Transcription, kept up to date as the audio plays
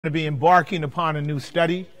To be embarking upon a new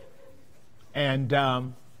study, and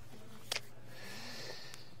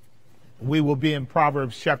we will be in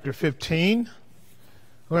Proverbs chapter 15.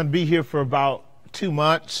 We're going to be here for about 2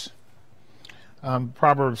 months.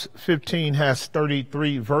 Proverbs 15 has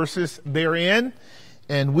 33 verses therein,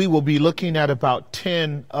 and we will be looking at about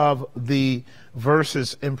 10 of the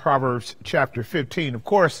verses in Proverbs chapter 15. Of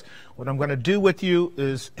course, what I'm going to do with you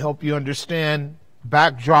is help you understand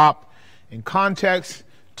backdrop and context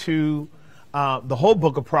to the whole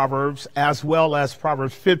book of Proverbs, as well as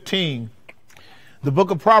Proverbs 15. The book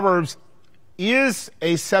of Proverbs is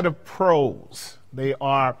a set of prose. They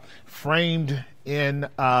are framed in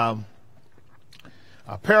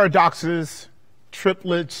paradoxes,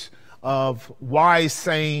 triplets of wise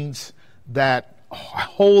sayings that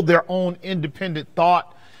hold their own independent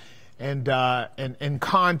thought and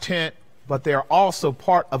content, but they're also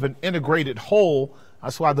part of an integrated whole.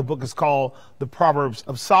 That's why the book is called the Proverbs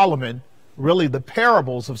of Solomon, really the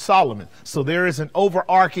parables of Solomon. So there is an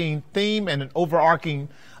overarching theme and an overarching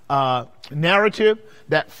narrative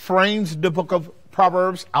that frames the book of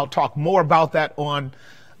Proverbs. I'll talk more about that on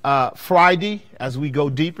Friday as we go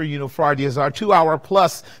deeper. You know, Friday is our 2-hour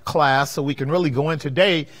plus class, so we can really go in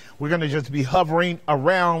today. We're going to just be hovering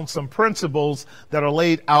around some principles that are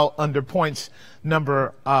laid out under points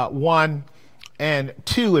number 1 and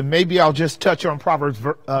 2, and maybe I'll just touch on Proverbs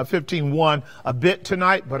 15:1 a bit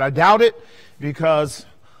tonight, but I doubt it, because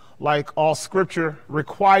like all scripture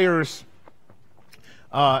requires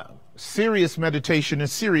serious meditation and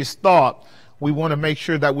serious thought, we want to make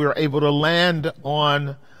sure that we're able to land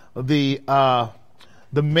on the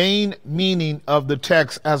main meaning of the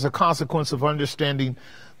text as a consequence of understanding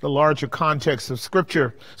the larger context of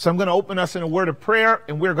scripture. So I'm going to open us in a word of prayer,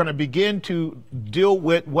 and we're going to begin to deal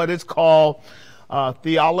with what is called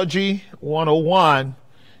Theology 101,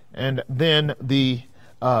 and then the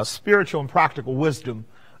spiritual and practical wisdom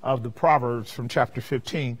of the Proverbs from chapter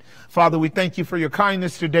 15. Father, we thank you for your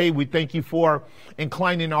kindness today. We thank you for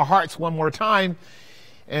inclining our hearts one more time.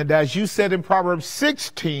 And as you said in Proverbs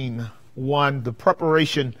 16:1, the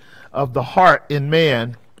preparation of the heart in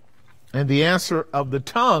man and the answer of the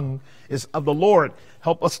tongue is of the Lord.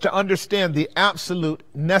 Help us to understand the absolute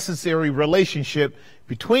necessary relationship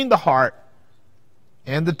between the heart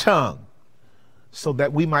and the tongue, so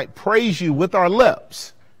that we might praise you with our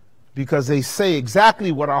lips, because they say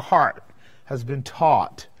exactly what our heart has been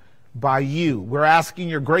taught by you. We're asking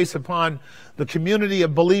your grace upon the community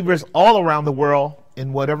of believers all around the world,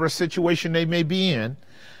 in whatever situation they may be in.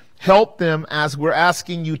 Help them as we're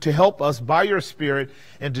asking you to help us by your Spirit,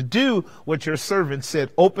 and to do what your servant said.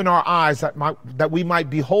 Open our eyes that we might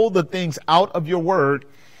behold the things out of your word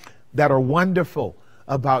that are wonderful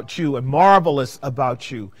about you and marvelous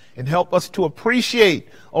about you, and help us to appreciate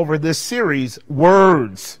over this series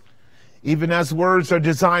words, even as words are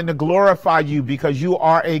designed to glorify you, because you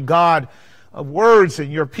are a God of words,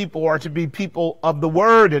 and your people are to be people of the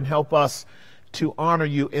word, and help us to honor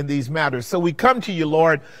you in these matters. So we come to you,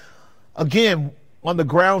 Lord, again on the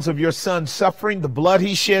grounds of your son's suffering, the blood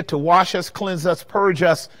he shed to wash us, cleanse us, purge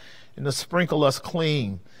us, and to sprinkle us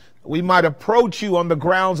clean. We might approach you on the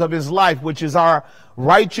grounds of his life, which is our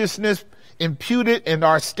righteousness imputed, and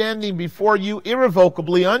our standing before you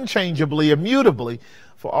irrevocably, unchangeably, immutably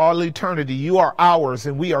for all eternity. You are ours,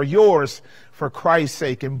 and we are yours for Christ's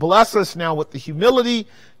sake. And bless us now with the humility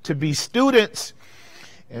to be students,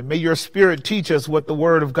 and may your Spirit teach us what the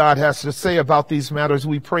word of God has to say about these matters.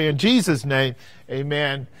 We pray in Jesus' name.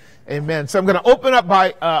 Amen. Amen. So I'm going to open up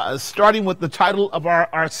by starting with the title of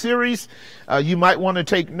our series. You might want to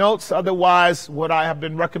take notes. Otherwise, what I have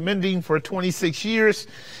been recommending for 26 years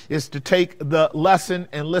is to take the lesson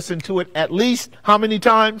and listen to it at least how many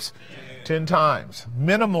times? 10 times.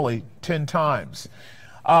 Minimally 10 times.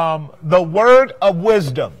 The word of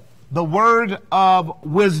wisdom. The word of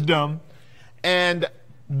wisdom and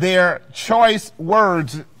their choice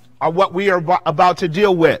words are what we are about to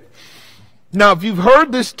deal with. Now, if you've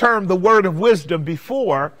heard this term, the word of wisdom,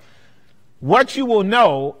 before, what you will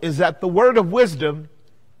know is that the word of wisdom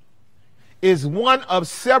is one of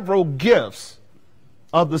several gifts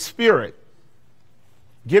of the Spirit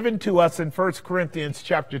given to us in 1 Corinthians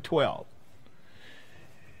chapter 12.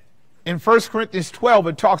 In 1 Corinthians 12,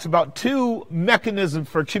 it talks about 2 mechanisms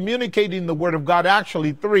for communicating the word of God,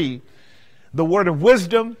 actually 3. The word of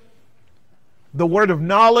wisdom, the word of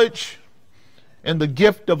knowledge, and the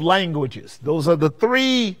gift of languages. Those are the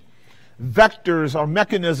 3 vectors or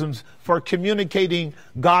mechanisms for communicating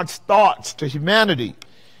God's thoughts to humanity.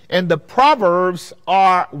 And the Proverbs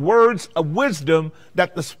are words of wisdom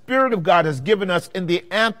that the Spirit of God has given us in the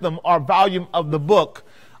anthem or volume of the book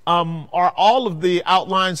Are all of the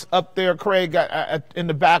outlines up there, Craig, in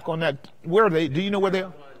the back on that? Where are they? Do you know where they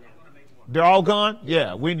are? They're all gone?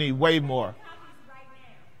 Yeah, we need way more.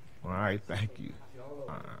 All right, thank you.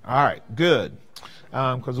 All right, good.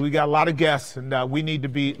 Because we got a lot of guests, and we need to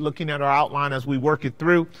be looking at our outline as we work it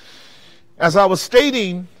through. As I was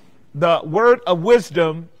stating, the word of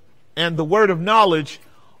wisdom and the word of knowledge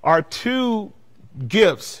are two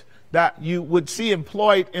gifts that you would see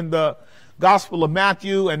employed in the Gospel of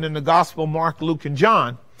Matthew and in the Gospel of Mark, Luke, and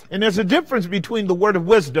John. And there's a difference between the word of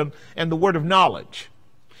wisdom and the word of knowledge.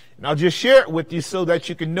 And I'll just share it with you so that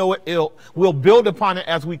you can know it. We'll build upon it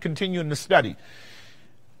as we continue in the study.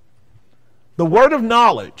 The word of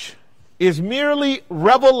knowledge is merely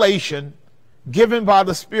revelation given by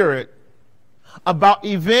the Spirit about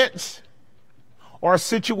events or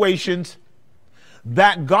situations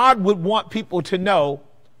that God would want people to know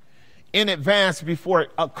in advance before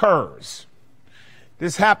it occurs.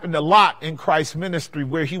 This happened a lot in Christ's ministry,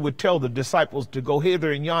 where he would tell the disciples to go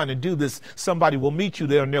hither and yon and do this. Somebody will meet you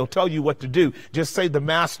there and they'll tell you what to do. Just say the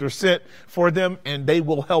master sent for them and they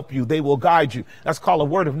will help you. They will guide you. That's called a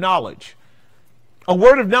word of knowledge. A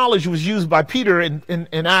word of knowledge was used by Peter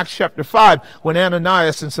in Acts chapter 5 when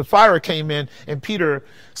Ananias and Sapphira came in, and Peter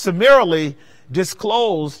summarily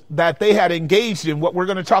disclosed that they had engaged in what we're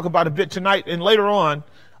going to talk about a bit tonight and later on,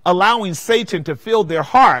 allowing Satan to fill their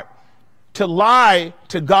heart to lie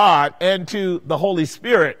to God and to the Holy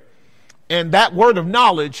Spirit. And that word of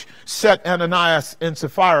knowledge set Ananias and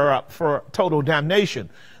Sapphira up for total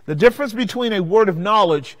damnation. The difference between a word of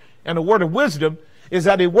knowledge and a word of wisdom is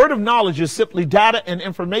that a word of knowledge is simply data and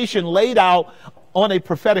information laid out on a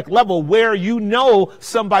prophetic level, where you know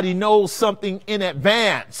somebody knows something in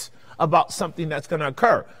advance about something that's going to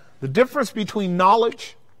occur. The difference between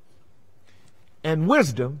knowledge and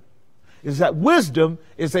wisdom is that wisdom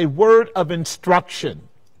is a word of instruction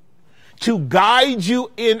to guide you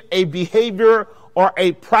in a behavior or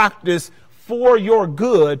a practice for your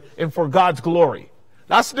good and for God's glory.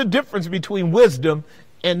 That's the difference between wisdom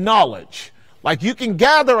and knowledge. Like, you can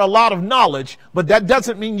gather a lot of knowledge, but that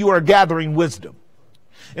doesn't mean you are gathering wisdom.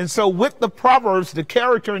 And so with the Proverbs, the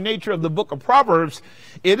character and nature of the book of Proverbs,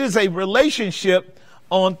 it is a relationship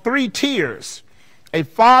on three tiers: a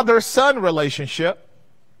father-son relationship,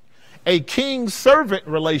 a king-servant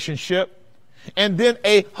relationship, and then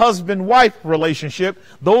a husband-wife relationship.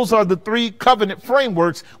 Those are the three covenant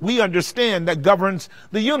frameworks we understand that governs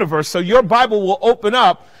the universe. So your Bible will open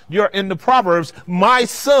up, you're in the Proverbs, my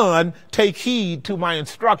son, take heed to my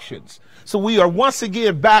instructions. So we are once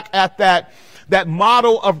again back at that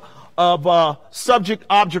model of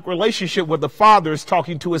subject-object relationship where the father is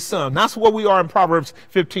talking to his son. That's where we are in Proverbs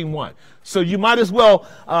 15:1. So you might as well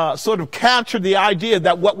sort of capture the idea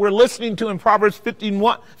that what we're listening to in Proverbs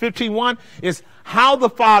 15:1 is how the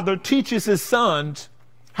father teaches his sons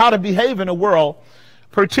how to behave in a world,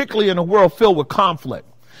 particularly in a world filled with conflict.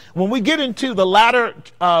 When we get into the latter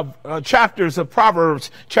chapters of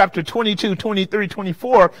Proverbs, chapter 22, 23,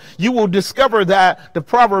 24, you will discover that the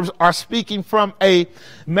Proverbs are speaking from a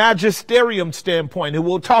magisterium standpoint. It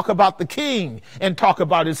will talk about the king and talk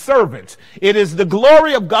about his servants. It is the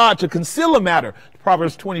glory of God to conceal a matter,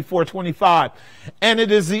 Proverbs 24, 25. And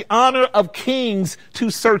it is the honor of kings to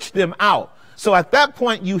search them out. So at that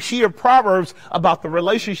point, you hear Proverbs about the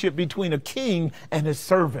relationship between a king and his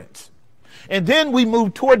servants. And then we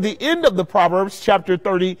move toward the end of the Proverbs, chapter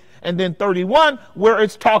 30 and then 31, where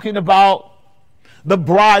it's talking about the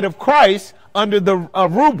bride of Christ under the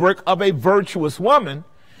rubric of a virtuous woman.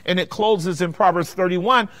 And it closes in Proverbs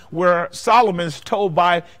 31, where Solomon is told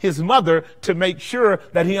by his mother to make sure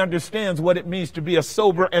that he understands what it means to be a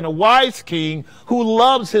sober and a wise king who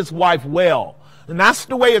loves his wife well. And that's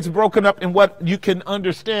the way it's broken up in what you can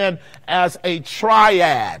understand as a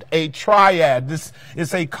triad. A triad. This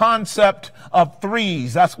is a concept of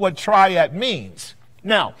threes. That's what triad means.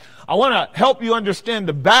 Now, I want to help you understand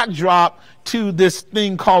the backdrop to this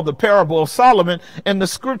thing called the parable of Solomon and the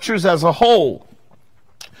scriptures as a whole.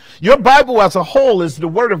 Your Bible as a whole is the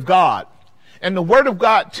Word of God. And the Word of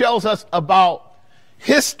God tells us about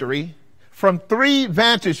history from three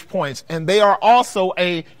vantage points, and they are also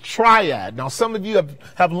a triad. Now, some of you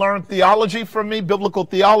have learned theology from me, biblical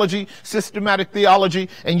theology, systematic theology,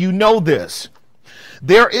 and you know this.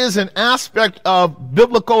 There is an aspect of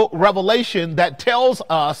biblical revelation that tells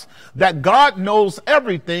us that God knows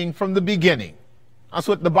everything from the beginning. That's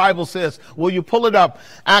what the Bible says. Will you pull it up?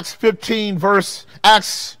 Acts 15 verse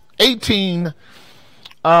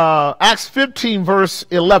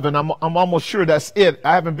 11. I'm almost sure that's it.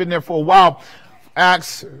 I haven't been there for a while.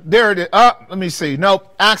 There it is. Let me see.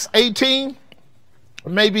 Nope. Acts 18.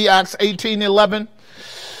 Maybe Acts 18:11.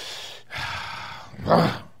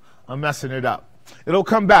 I'm messing it up. It'll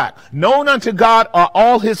come back. Known unto God are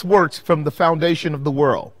all his works from the foundation of the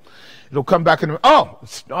world. It'll come back and,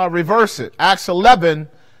 reverse it. Acts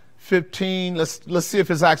 11:15. Let's see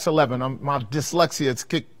if it's Acts 11. My dyslexia is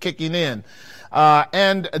kicking in.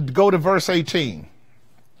 And go to verse 18.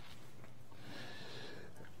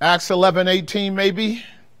 Acts 11:18 maybe.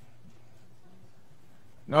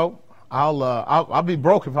 No, I'll be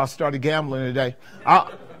broke if I started gambling today.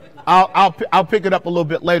 I'll pick it up a little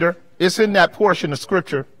bit later. It's in that portion of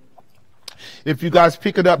scripture. If you guys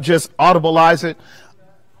pick it up, just audibilize it.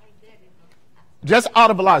 Just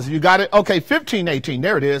audibilize it. You got it? Okay, 15:18.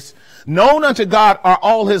 There it is. Known unto God are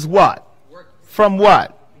all his what? From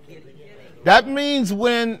what? That means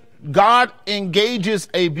when God engages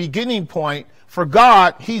a beginning point, for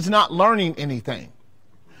God, he's not learning anything.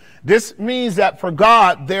 This means that for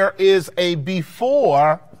God, there is a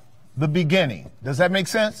before the beginning. Does that make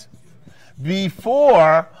sense?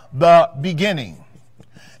 Before the beginning.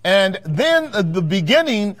 And then the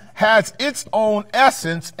beginning has its own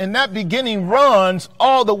essence, and that beginning runs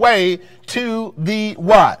all the way to the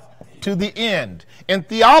what? To the end. In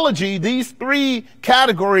theology, these three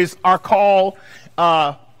categories are called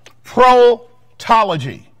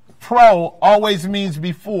protology. Pro always means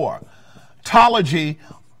before. Tology,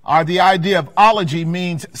 or the idea of ology,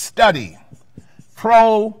 means study.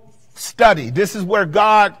 Study. This is where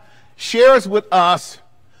God shares with us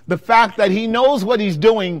the fact that he knows what he's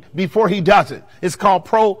doing before he does it. It's called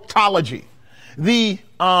protology. The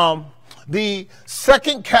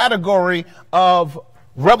second category of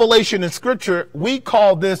revelation in scripture, we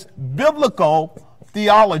call this biblical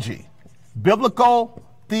theology. Biblical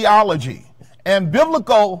theology. And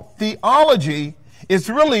biblical theology is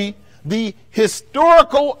really the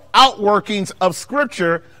historical outworkings of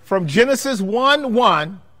scripture from Genesis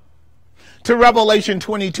 1:1 to Revelation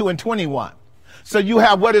 22 and 21. So you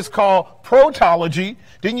have what is called protology.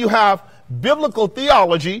 Then you have biblical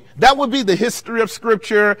theology. That would be the history of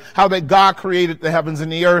scripture, how that God created the heavens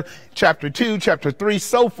and the earth, chapter 2, chapter 3,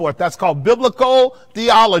 so forth. That's called biblical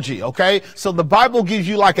theology, okay? So the Bible gives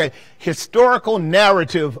you like a historical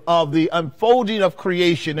narrative of the unfolding of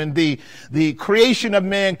creation and the creation of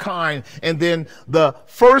mankind, and then the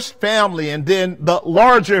first family, and then the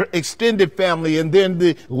larger extended family, and then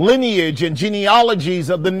the lineage and genealogies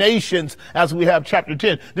of the nations, as we have chapter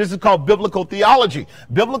 10. This is called biblical theology.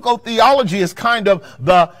 Biblical theology is kind of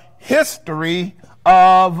the history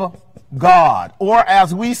of God. Or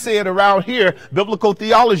as we say it around here, biblical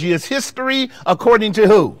theology is history according to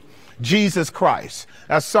who? Jesus Christ.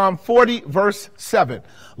 That's Psalm 40, verse 7.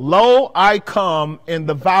 Lo, I come in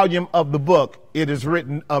the volume of the book. It is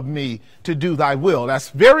written of me to do thy will. That's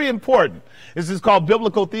very important. This is called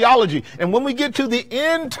biblical theology. And when we get to the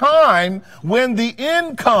end time, when the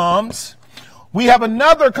end comes, we have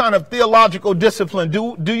another kind of theological discipline.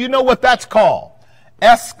 Do you know what that's called?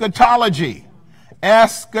 Eschatology.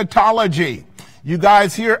 Eschatology. You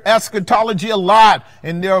guys hear eschatology a lot,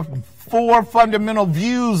 and there are 4 fundamental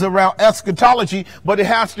views around eschatology, but it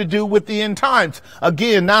has to do with the end times.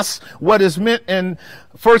 Again, that's what is meant in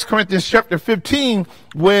 1 Corinthians chapter 15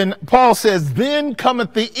 when Paul says, then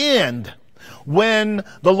cometh the end, when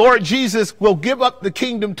the Lord Jesus will give up the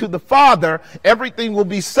kingdom to the Father. Everything will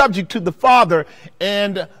be subject to the Father,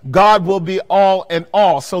 and God will be all in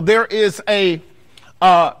all. So there is a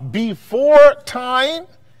before time,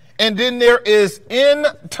 and then there is in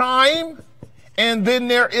time, and then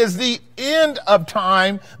there is the end of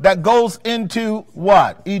time that goes into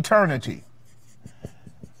what? Eternity.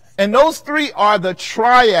 And those three are the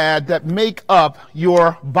triad that make up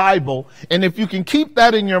your Bible. And if you can keep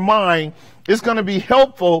that in your mind, it's going to be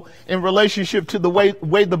helpful in relationship to the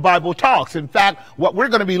way the Bible talks. In fact, what we're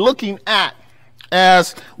going to be looking at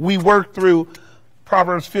as we work through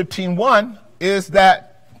Proverbs 15:1 is that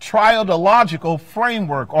triadological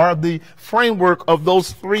framework, or the framework of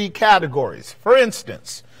those three categories. For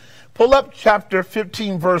instance, pull up chapter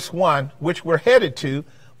 15, verse 1, which we're headed to,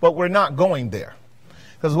 but we're not going there.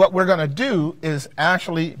 Because what we're going to do is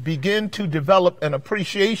actually begin to develop an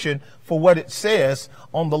appreciation for what it says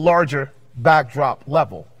on the larger backdrop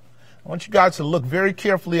level. I want you guys to look very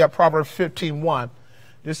carefully at Proverbs 15:1.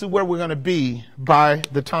 This is where we're going to be by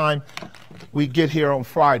the time we get here on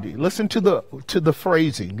Friday. Listen to the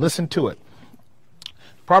phrasing. Listen to it.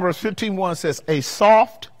 Proverbs 15:1 says, a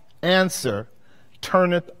soft answer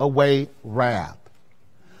turneth away wrath,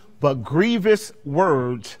 but grievous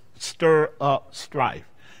words stir up strife.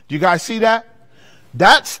 Do you guys see that?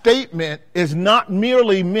 That statement is not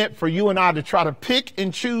merely meant for you and I to try to pick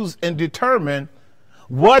and choose and determine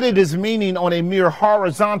what it is meaning on a mere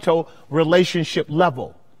horizontal relationship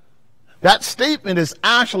level. That statement is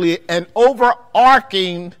actually an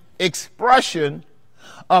overarching expression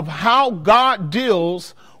of how God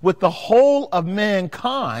deals with the whole of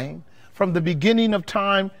mankind from the beginning of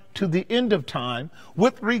time to the end of time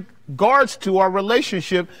with regards to our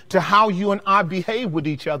relationship to how you and I behave with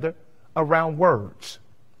each other around words.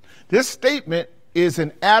 This statement is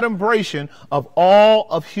an adumbration of all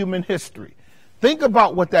of human history. Think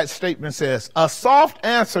about what that statement says. A soft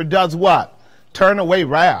answer does what? Turn away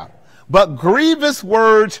wrath. But grievous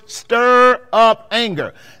words stir up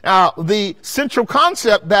anger. Now, the central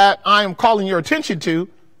concept that I am calling your attention to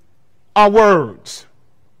are words.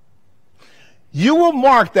 You will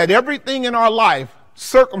mark that everything in our life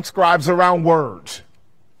circumscribes around words.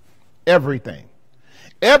 Everything.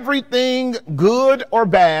 Everything good or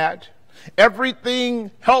bad,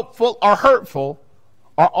 everything helpful or hurtful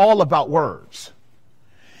are all about words.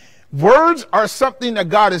 Words are something that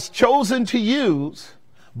God has chosen to use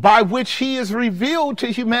by which he is revealed to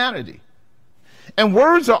humanity. And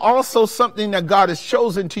words are also something that God has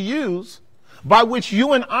chosen to use by which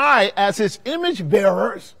you and I, as his image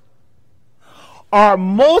bearers, are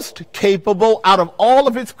most capable out of all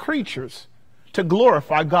of its creatures to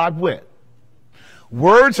glorify God with.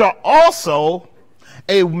 Words are also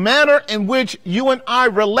a manner in which you and I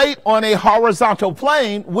relate on a horizontal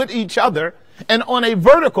plane with each other and on a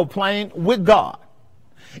vertical plane with God.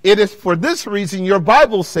 It is for this reason your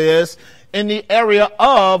Bible says in the area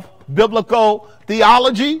of biblical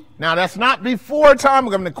theology. Now, that's not before time.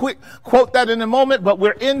 I'm going to quote that in a moment, but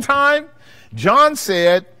we're in time. John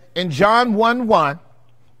said in John 1:1,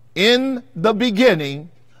 in the beginning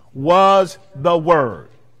was the Word.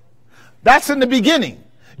 That's in the beginning.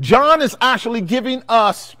 John is actually giving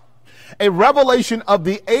us a revelation of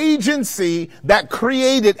the agency that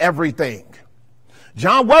created everything.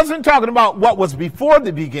 John wasn't talking about what was before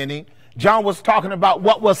the beginning. John was talking about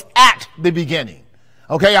what was at the beginning.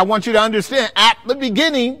 Okay, I want you to understand, at the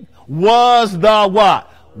beginning was the what?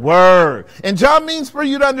 Word. And John means for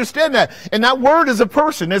you to understand that. And that word is a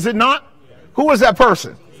person, is it not? Who is that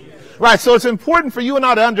person? Right, so it's important for you and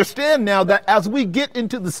I to understand now that as we get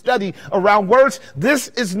into the study around words, this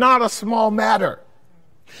is not a small matter.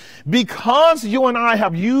 Because you and I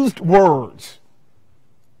have used words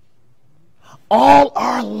all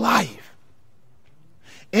our life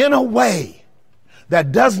in a way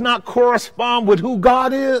that does not correspond with who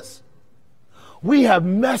God is, we have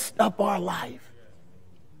messed up our life.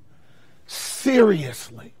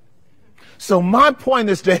 Seriously. So my point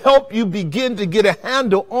is to help you begin to get a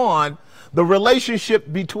handle on the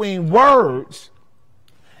relationship between words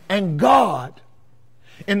and God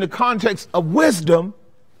in the context of wisdom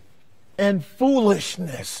and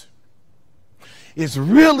foolishness. It's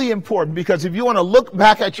really important because if you want to look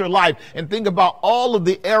back at your life and think about all of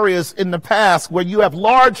the areas in the past where you have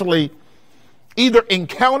largely either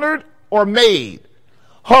encountered or made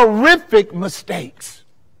horrific mistakes,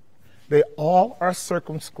 they all are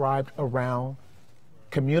circumscribed around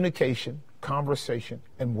communication, conversation,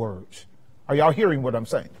 and words. Are y'all hearing what I'm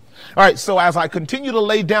saying? All right, so as I continue to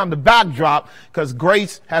lay down the backdrop, because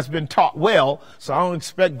Grace has been taught well, so I don't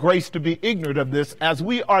expect Grace to be ignorant of this, as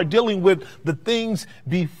we are dealing with the things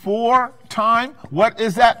before time. What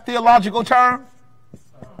is that theological term?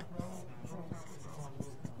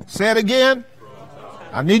 Say it again.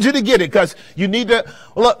 I need you to get it, because you need to,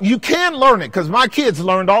 look, you can learn it, because my kids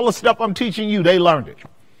learned all the stuff I'm teaching you, they learned it.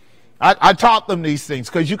 I taught them these things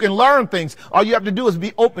because you can learn things. All you have to do is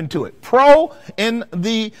be open to it. Pro in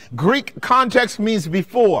the Greek context means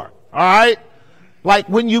before. All right. Like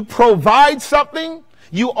when you provide something,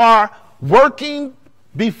 you are working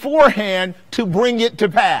beforehand to bring it to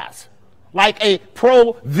pass. Like a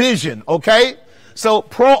provision. Okay. So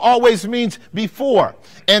pro always means before.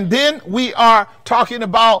 And then we are talking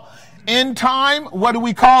about in time. What do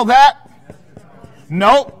we call that?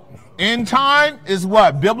 Nope. End time is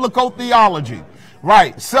what? Biblical theology.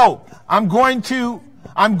 Right. So I'm going to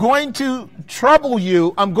trouble you.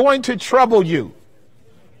 I'm going to trouble you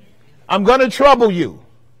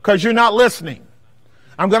because you're not listening.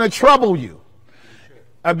 I'm going to trouble you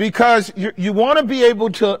because you want to be able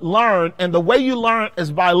to learn. And the way you learn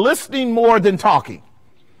is by listening more than talking.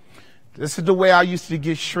 This is the way I used to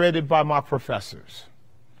get shredded by my professors,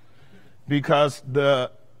 because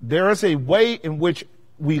there is a way in which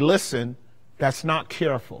we listen that's not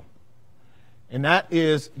careful. And that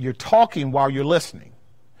is you're talking while you're listening.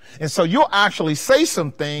 And so you'll actually say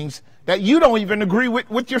some things that you don't even agree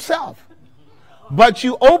with yourself. But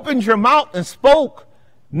you opened your mouth and spoke,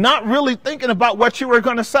 not really thinking about what you were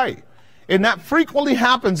going to say. And that frequently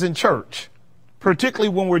happens in church. particularly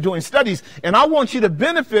when we're doing studies. And I want you to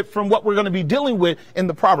benefit from what we're going to be dealing with in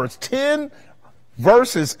the Proverbs. 10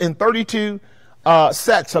 verses in 32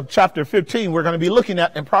 sets of chapter 15 we're going to be looking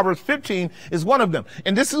at, and Proverbs 15 is one of them.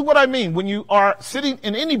 And this is what I mean when you are sitting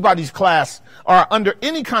in anybody's class or under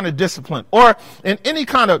any kind of discipline or in any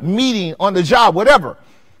kind of meeting on the job, whatever.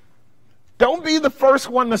 Don't be the first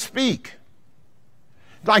one to speak.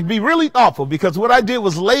 Like, be really thoughtful, because what I did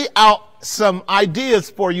was lay out some ideas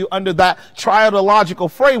for you under that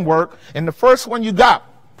triadological framework. And the first one you got,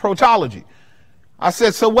 protology. I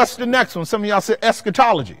said, so what's the next one? Some of y'all said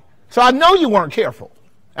eschatology. So I know you weren't careful.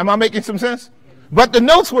 Am I making some sense? But the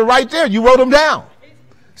notes were right there. You wrote them down.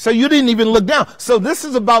 So you didn't even look down. So this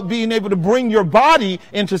is about being able to bring your body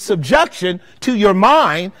into subjection to your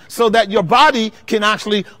mind so that your body can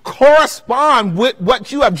actually correspond with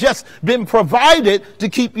what you have just been provided to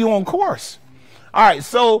keep you on course. All right.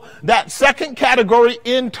 So that second category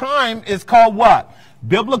in time is called what?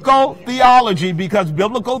 Biblical theology, because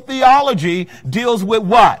biblical theology deals with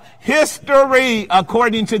what? History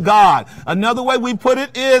according to God. Another way we put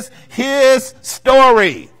it is his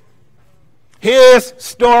story. His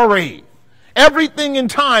story. Everything in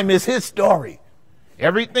time is his story.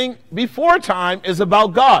 Everything before time is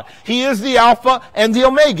about God. He is the Alpha and the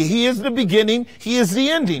Omega. He is the beginning. He is the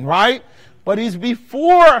ending, right? But he's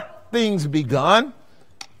before things begun,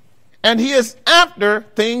 and he is after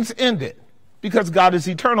things ended, because God is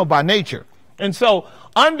eternal by nature. And so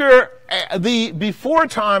under the before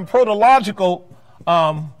time protological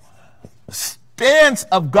stance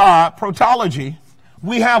of God, protology,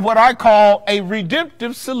 we have what I call a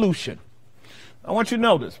redemptive solution. I want you to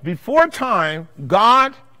notice, before time,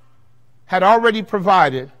 God had already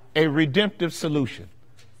provided a redemptive solution.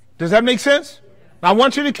 Does that make sense? I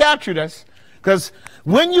want you to capture this, because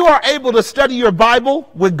when you are able to study your Bible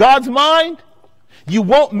with God's mind, you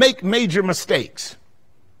won't make major mistakes.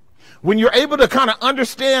 When you're able to kind of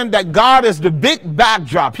understand that God is the big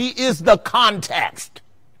backdrop, he is the context.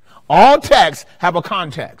 All texts have a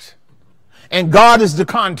context, and God is the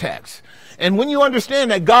context. And when you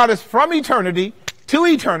understand that God is from eternity to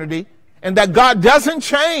eternity, and that God doesn't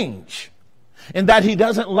change, and that he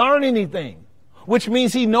doesn't learn anything, which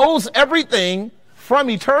means he knows everything from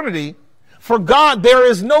eternity. For God, there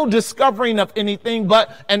is no discovering of anything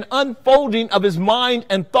but an unfolding of his mind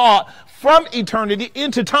and thought from eternity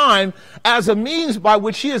into time as a means by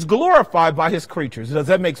which he is glorified by his creatures. Does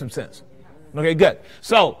that make some sense? Okay, good.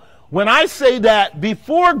 So when I say that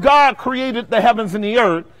before God created the heavens and the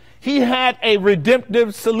earth, he had a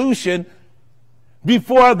redemptive solution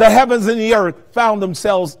before the heavens and the earth found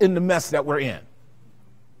themselves in the mess that we're in.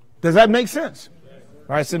 Does that make sense?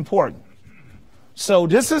 All right, it's important. So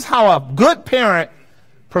this is how a good parent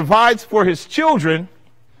provides for his children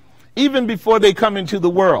even before they come into the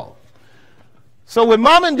world. So when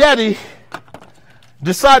mom and daddy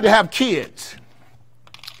decide to have kids,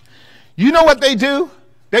 you know what they do?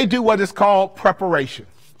 They do what is called preparation.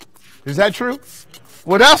 Is that true?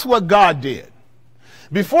 Well, that's what God did.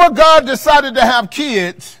 Before God decided to have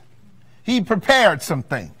kids, he prepared some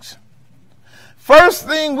things. First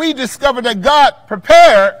thing we discovered that God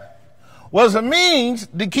prepared was a means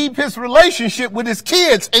to keep his relationship with his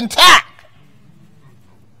kids intact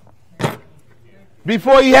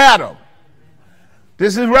before he had them.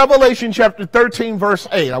 This is Revelation chapter 13, verse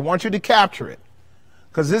 8. I want you to capture it,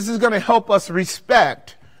 because this is going to help us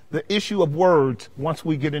respect the issue of words once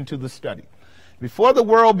we get into the study. Before the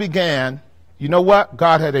world began, you know what?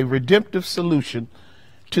 God had a redemptive solution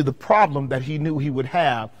to the problem that he knew he would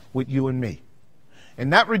have with you and me.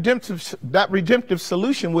 And that redemptive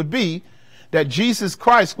solution would be that Jesus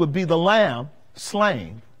Christ would be the lamb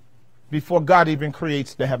slain before God even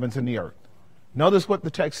creates the heavens and the earth. Notice what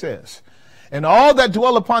the text says. And all that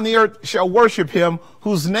dwell upon the earth shall worship him,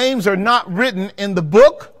 whose names are not written in the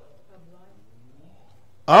book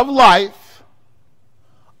of life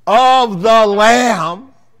of the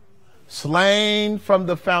Lamb slain from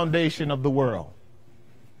the foundation of the world.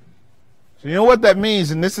 So you know what that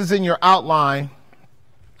means, and this is in your outline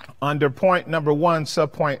under point number 1,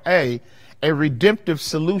 subpoint A redemptive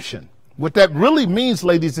solution. What that really means,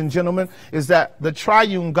 ladies and gentlemen, is that the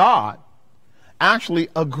triune God actually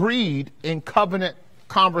agreed in covenant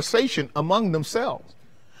conversation among themselves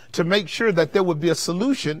to make sure that there would be a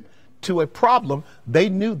solution to a problem they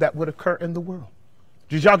knew that would occur in the world.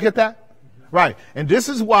 Did y'all get that? Right. And this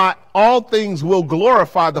is why all things will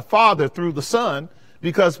glorify the Father through the Son,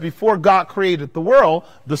 because before God created the world,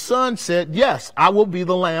 the Son said, yes, I will be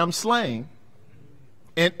the lamb slain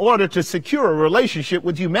in order to secure a relationship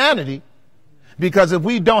with humanity. Because if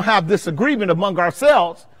we don't have this agreement among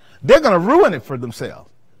ourselves, they're going to ruin it for themselves.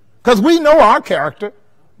 Because we know our character.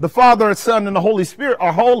 The Father, the Son, and the Holy Spirit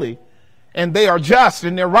are holy, and they are just,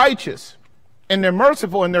 and they're righteous, and they're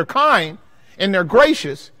merciful, and they're kind, and they're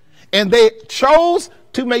gracious. And they chose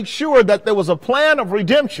to make sure that there was a plan of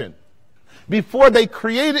redemption before they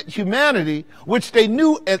created humanity, which they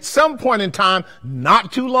knew at some point in time,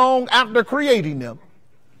 not too long after creating them,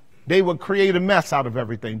 they would create a mess out of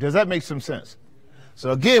everything. Does that make some sense?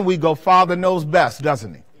 So again, we go, Father knows best,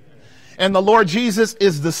 doesn't he? And the Lord Jesus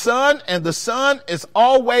is the Son, and the Son is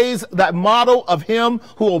always that model of him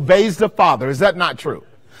who obeys the Father. Is that not true?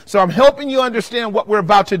 So I'm helping you understand what we're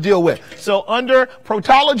about to deal with. So under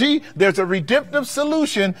protology, there's a redemptive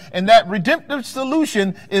solution, and that redemptive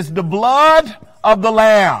solution is the blood of the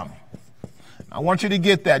Lamb. I want you to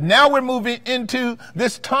get that. Now we're moving into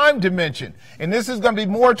this time dimension, and this is going to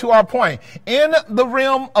be more to our point. In the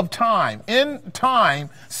realm of time, in time,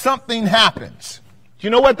 something happens. Do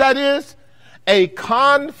you know what that is? A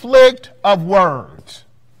conflict of words.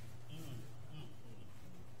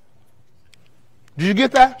 Did you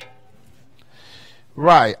get that?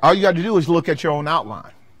 Right. All you got to do is look at your own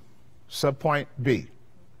outline. Subpoint B.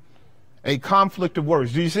 A conflict of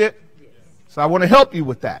words. Do you see it? So I want to help you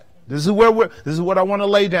with that. This is what I want to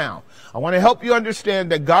lay down. I want to help you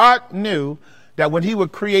understand that God knew that when he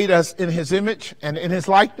would create us in his image and in his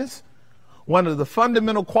likeness, one of the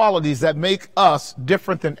fundamental qualities that make us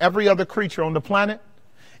different than every other creature on the planet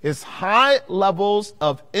is high levels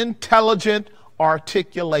of intelligent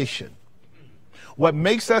articulation. What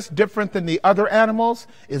makes us different than the other animals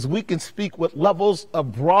is we can speak with levels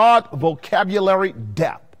of broad vocabulary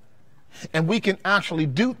depth. And we can actually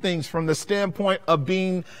do things from the standpoint of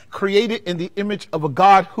being created in the image of a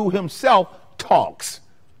God who himself talks.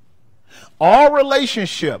 All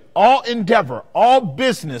relationship, all endeavor, all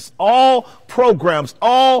business, all programs,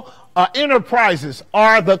 all enterprises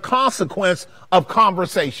are the consequence of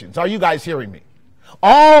conversations. Are you guys hearing me?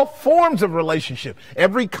 All forms of relationship,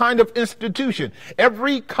 every kind of institution,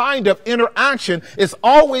 every kind of interaction is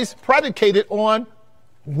always predicated on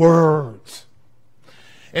words.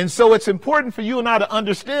 And so it's important for you and I to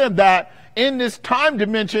understand that in this time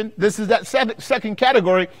dimension, this is that second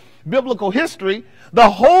category, biblical history, the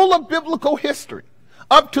whole of biblical history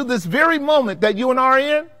up to this very moment that you and I are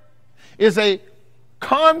in is a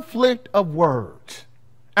conflict of words.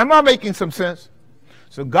 Am I making some sense?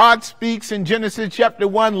 So God speaks in Genesis chapter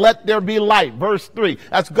 1, let there be light, verse 3.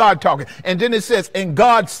 That's God talking. And then it says, and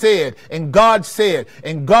God said, and God said,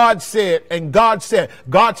 and God said, and God said.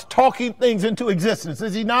 God's talking things into existence,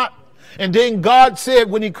 is he not? And then God said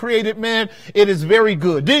when he created man, it is very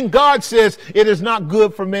good. Then God says it is not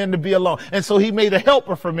good for man to be alone. And so he made a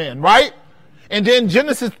helper for man, right? And then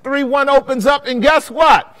Genesis 3:1 opens up, and guess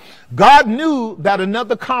what? God knew that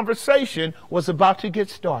another conversation was about to get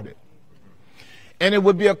started. And it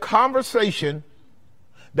would be a conversation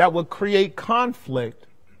that would create conflict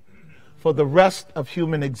for the rest of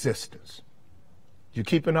human existence. You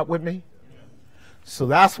keeping up with me? So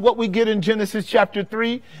that's what we get in Genesis chapter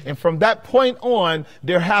 3. And from that point on,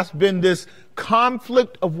 there has been this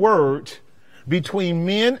conflict of words between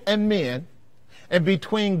men, and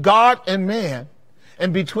between God and man,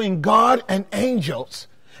 and between God and angels,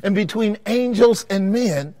 and between angels and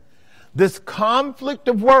men. This conflict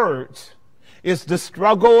of words is the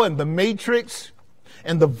struggle and the matrix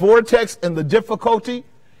and the vortex and the difficulty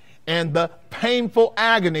and the painful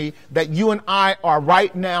agony that you and I are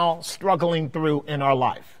right now struggling through in our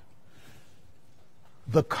life.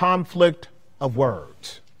 The conflict of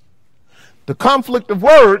words. The conflict of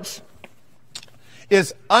words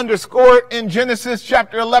is underscored in Genesis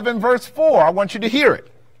chapter 11, verse 4. I want you to hear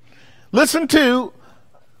it. Listen to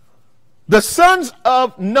the sons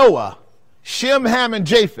of Noah, Shem, Ham, and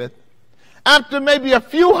Japheth, after maybe a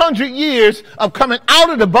few hundred years of coming out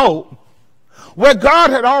of the boat, where God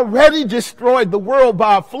had already destroyed the world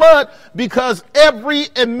by a flood because every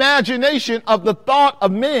imagination of the thought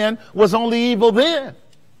of man was only evil then.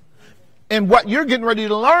 And what you're getting ready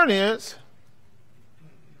to learn is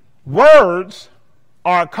words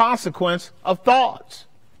are a consequence of thoughts.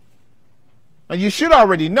 And you should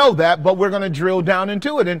already know that, but we're going to drill down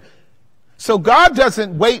into it. And so God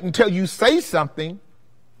doesn't wait until you say something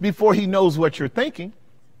before he knows what you're thinking.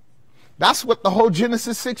 That's what the whole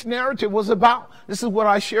Genesis 6 narrative was about. This is what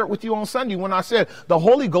I shared with you on Sunday when I said the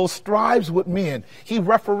Holy Ghost strives with men. He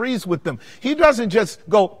referees with them. He doesn't just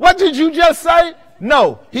go, what did you just say?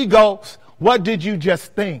 No, he goes, what did you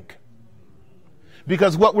just think?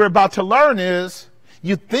 Because what we're about to learn is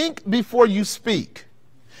you think before you speak.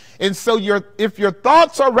 And so if your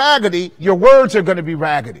thoughts are raggedy, your words are going to be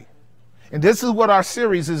raggedy. And this is what our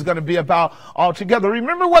series is going to be about altogether.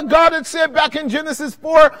 Remember what God had said back in Genesis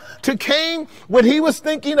 4 to Cain when he was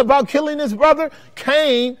thinking about killing his brother?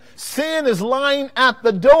 Cain, sin is lying at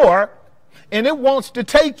the door and it wants to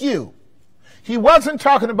take you. He wasn't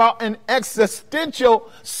talking about an existential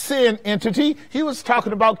sin entity. He was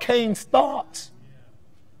talking about Cain's thoughts.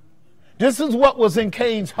 This is what was in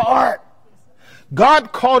Cain's heart.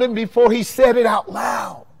 God caught him before he said it out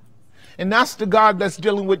loud. And that's the God that's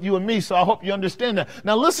dealing with you and me. So I hope you understand that.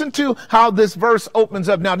 Now listen to how this verse opens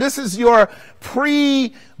up. Now this is your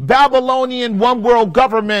pre-Babylonian one world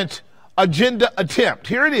government agenda attempt.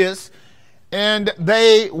 Here it is. And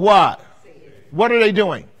they what? What are they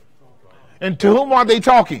doing? And to whom are they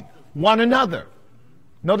talking? One another.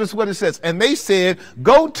 Notice what it says. And they said,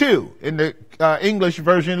 go to, in the English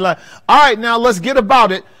version. All right, now let's get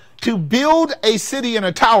about it. To build a city and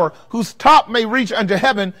a tower whose top may reach unto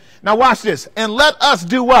heaven. Now watch this. And let us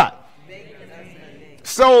do what?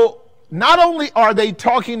 So not only are they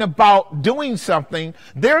talking about doing something,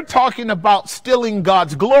 they're talking about stealing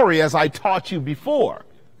God's glory, as I taught you before.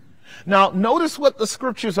 Now notice what the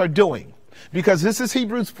scriptures are doing, because this is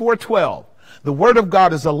Hebrews 4:12. The word of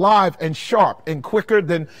God is alive and sharp and quicker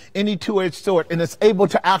than any two-edged sword, and it's able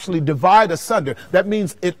to actually divide asunder. That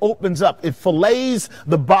means it opens up. It fillets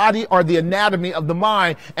the body or the anatomy of the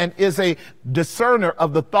mind and is a discerner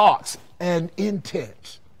of the thoughts and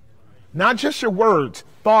intents. Not just your words,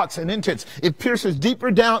 thoughts and intents. It pierces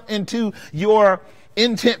deeper down into your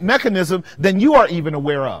intent mechanism than you are even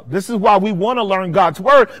aware of. This is why we want to learn God's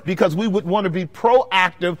word, because we would want to be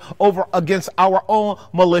proactive over against our own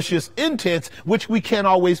malicious intents, which we can't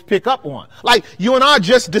always pick up on. Like you and I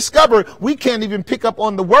just discovered, we can't even pick up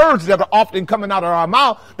on the words that are often coming out of our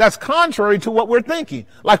mouth that's contrary to what we're thinking,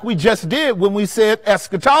 like we just did when we said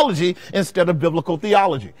eschatology instead of biblical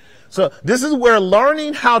theology. So this is where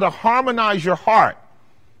learning how to harmonize your heart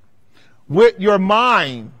with your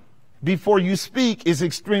mind before you speak is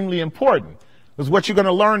extremely important. Because what you're going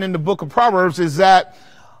to learn in the book of Proverbs is that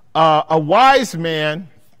a wise man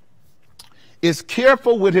is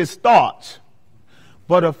careful with his thoughts,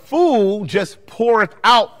 but a fool just poureth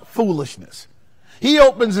out foolishness. He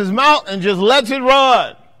opens his mouth and just lets it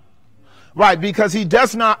run. Right, because he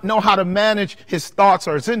does not know how to manage his thoughts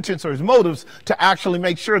or his intents or his motives to actually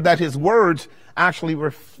make sure that his words actually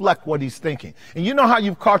reflect what he's thinking. And you know how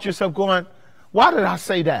you've caught yourself going, why did I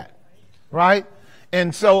say that? Right?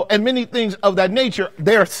 And so, and many things of that nature,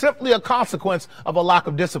 they're simply a consequence of a lack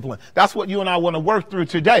of discipline. That's what you and I want to work through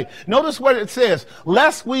today. Notice what it says,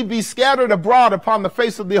 lest we be scattered abroad upon the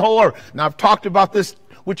face of the whole earth. Now, I've talked about this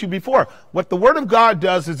with you before. What the word of God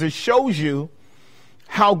does is it shows you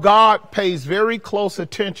how God pays very close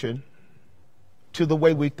attention to the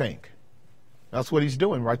way we think. That's what he's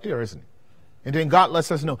doing right there, isn't he? And then God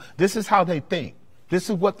lets us know, this is how they think. This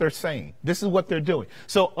is what they're saying. This is what they're doing.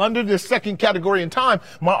 So under this second category in time,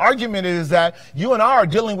 my argument is that you and I are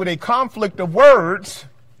dealing with a conflict of words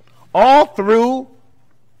all through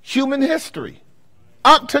human history.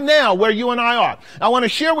 Up to now, where you and I are. I want to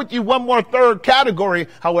share with you one more third category,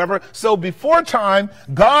 however. So before time,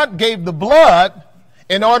 God gave the blood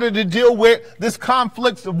in order to deal with this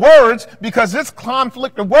conflict of words, because this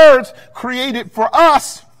conflict of words created for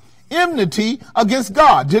us enmity against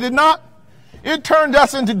God. Did it not? It turned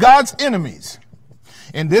us into God's enemies.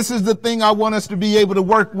 And this is the thing I want us to be able to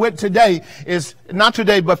work with today, is not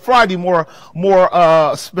today, but Friday more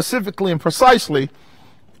specifically and precisely,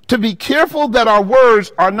 to be careful that our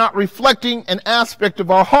words are not reflecting an aspect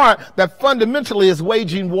of our heart that fundamentally is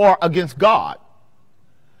waging war against God.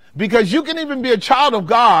 Because you can even be a child of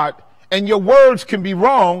God and your words can be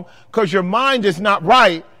wrong because your mind is not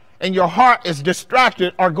right and your heart is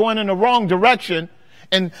distracted or going in the wrong direction.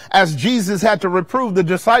 And as Jesus had to reprove the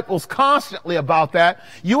disciples constantly about that,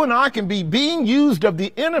 you and I can be being used of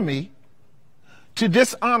the enemy to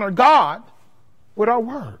dishonor God with our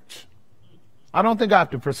words. I don't think I have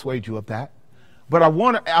to persuade you of that, but I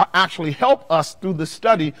want to actually help us through the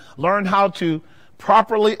study learn how to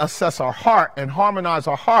properly assess our heart and harmonize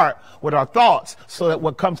our heart with our thoughts so that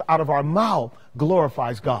what comes out of our mouth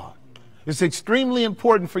glorifies God. It's extremely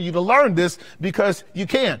important for you to learn this because you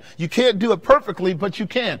can. You can't do it perfectly, but you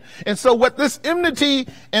can. And so what this enmity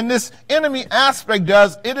and this enemy aspect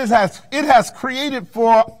does, it has created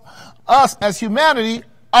for us as humanity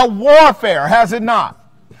a warfare, has it not?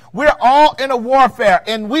 We're all in a warfare,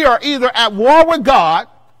 and we are either at war with God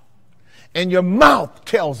and your mouth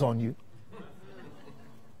tells on you,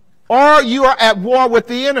 or you are at war with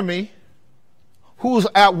the enemy who's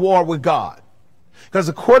at war with God. Because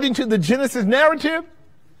according to the Genesis narrative,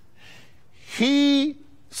 he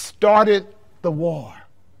started the war.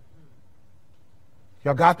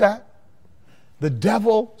 Y'all got that? The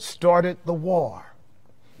devil started the war.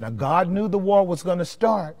 Now, God knew the war was going to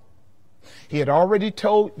start. He had already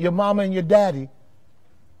told your mama and your daddy,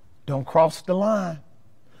 don't cross the line.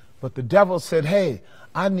 But the devil said, hey,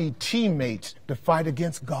 I need teammates to fight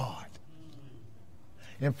against God.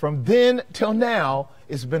 And from then till now,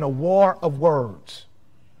 it's been a war of words.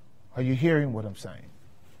 Are you hearing what I'm saying?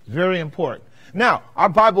 Very important. Now, our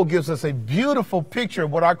Bible gives us a beautiful picture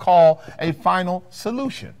of what I call a final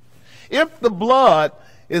solution. If the blood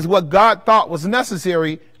is what God thought was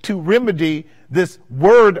necessary to remedy this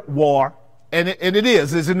word war, and it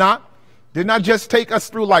is it not? Did not just take us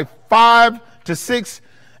through like 5 to 6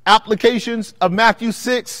 applications of Matthew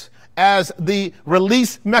 6 as the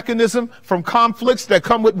release mechanism from conflicts that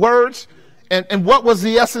come with words? And what was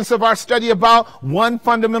the essence of our study about? One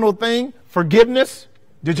fundamental thing, forgiveness.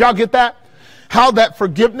 Did y'all get that? How that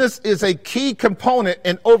forgiveness is a key component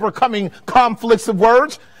in overcoming conflicts of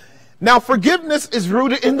words. Now, forgiveness is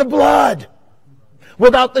rooted in the blood.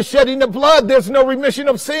 Without the shedding of blood, there's no remission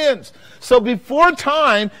of sins. So before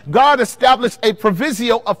time, God established a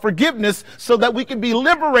proviso of forgiveness so that we can be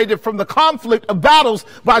liberated from the conflict of battles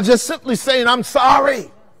by just simply saying, I'm sorry.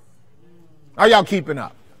 Are y'all keeping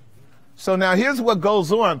up? So now here's what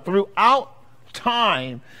goes on. Throughout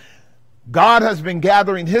time, God has been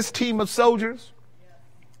gathering his team of soldiers,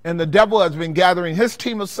 and the devil has been gathering his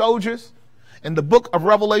team of soldiers. And the book of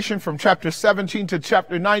Revelation from chapter 17 to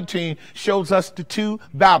chapter 19 shows us the 2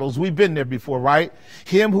 battles. We've been there before, right?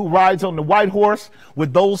 Him who rides on the white horse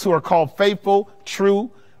with those who are called faithful,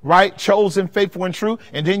 true, right? Chosen, faithful, and true.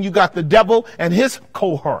 And then you got the devil and his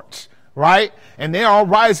cohorts, right? And they're all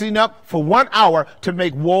rising up for 1 hour to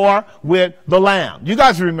make war with the Lamb. You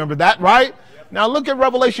guys remember that, right? Now look at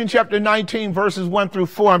Revelation chapter 19, verses 1 through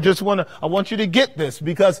 4. I want you to get this,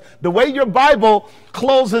 because the way your Bible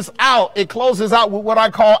closes out, it closes out with what I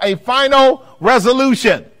call a final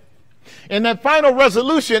resolution. And that final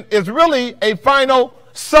resolution is really a final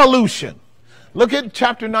solution. Look at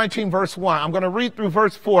chapter 19, verse 1. I'm going to read through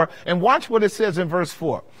verse 4 and watch what it says in verse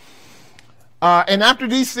 4. And after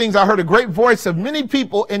these things, I heard a great voice of many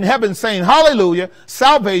people in heaven saying, hallelujah,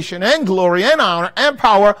 salvation and glory and honor and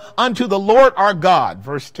power unto the Lord our God.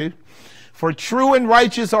 Verse 2. For true and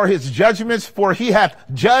righteous are his judgments, for he hath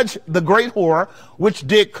judged the great whore, which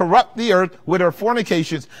did corrupt the earth with her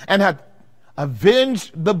fornications, and hath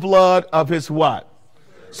avenged the blood of his what?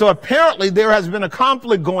 So apparently there has been a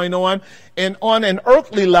conflict going on, and on an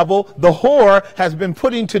earthly level, the whore has been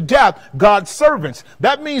putting to death God's servants.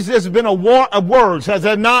 That means there's been a war of words, has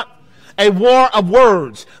there not? A war of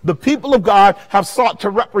words. The people of God have sought to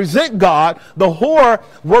represent God. The whore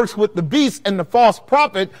works with the beast and the false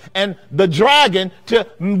prophet and the dragon to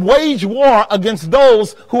wage war against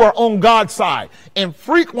those who are on God's side. And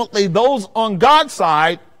frequently those on God's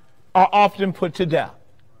side are often put to death,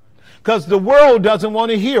 because the world doesn't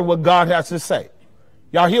want to hear what God has to say.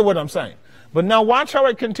 Y'all hear what I'm saying? But now watch how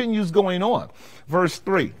it continues going on. Verse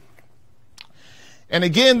 3. And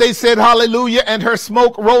again they said, hallelujah, and her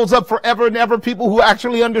smoke rose up forever and ever. People who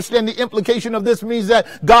actually understand the implication of this means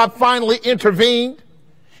that God finally intervened.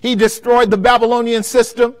 He destroyed the Babylonian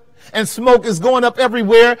system, and smoke is going up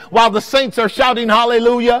everywhere while the saints are shouting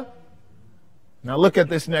hallelujah. Now look at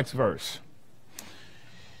this next verse.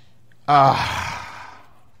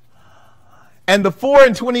 And the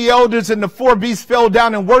 24 elders and the 4 beasts fell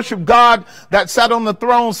down and worshiped God that sat on the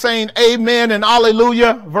throne, saying, amen and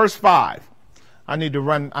hallelujah. Verse 5. I need to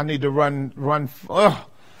run.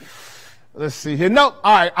 Let's see here. No,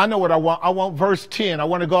 all right, I know what I want. I want verse 10. I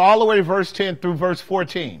want to go all the way to verse 10 through verse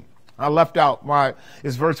 14. I left out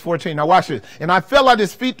it's verse 14. Now watch this. And I fell at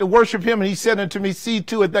his feet to worship him, and he said unto me, see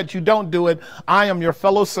to it that you don't do it. I am your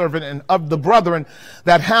fellow servant and of the brethren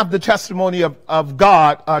that have the testimony of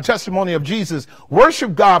God, testimony of Jesus.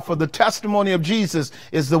 Worship God, for the testimony of Jesus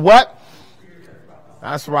is the what?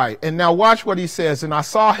 That's right. And now watch what he says. And I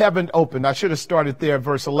saw heaven open. I should have started there at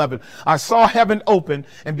verse 11. I saw heaven open,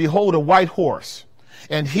 and behold, a white horse.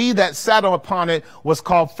 And he that sat upon it was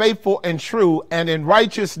called faithful and true, and in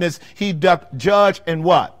righteousness he doth judge and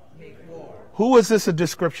what? Who is this a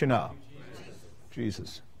description of?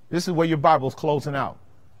 Jesus. This is where your Bible's closing out.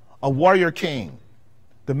 A warrior king,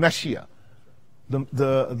 the Messiah, the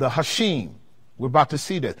Hashim. We're about to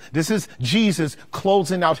see this. This is Jesus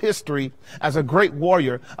closing out history as a great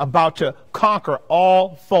warrior about to conquer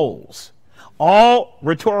all foes, all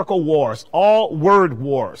rhetorical wars, all word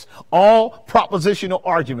wars, all propositional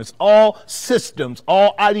arguments, all systems,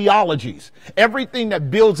 all ideologies, everything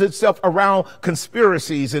that builds itself around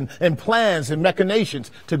conspiracies and plans and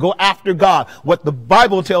machinations to go after God. What the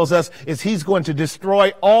Bible tells us is he's going to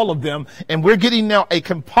destroy all of them. And we're getting now a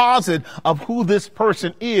composite of who this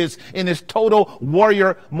person is in his total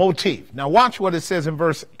warrior motif. Now watch what it says in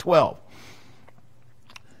verse 12.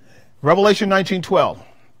 Revelation 19:12.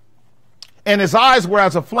 And his eyes were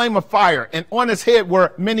as a flame of fire, and on his head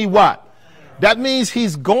were many what? That means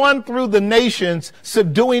he's gone through the nations,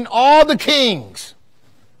 subduing all the kings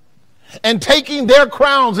and taking their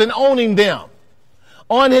crowns and owning them.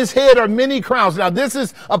 On his head are many crowns. Now, this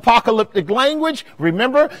is apocalyptic language.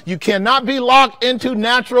 Remember, you cannot be locked into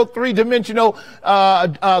natural three-dimensional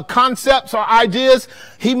concepts or ideas.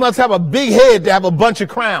 He must have a big head to have a bunch of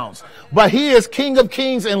crowns. But he is King of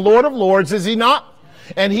kings and Lord of lords, is he not?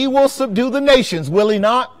 And he will subdue the nations, will he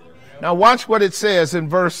not? Now, watch what it says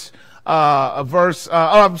in and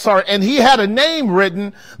he had a name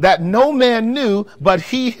written that no man knew but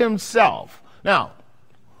he himself. Now,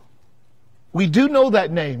 we do know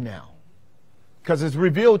that name now because it's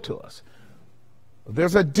revealed to us.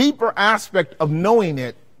 There's a deeper aspect of knowing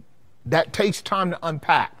it that takes time to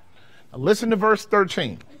unpack. Now listen to verse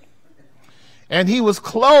 13. And he was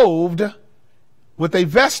clothed with a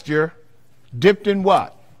vesture dipped in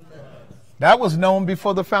what? That was known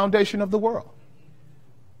before the foundation of the world.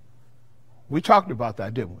 We talked about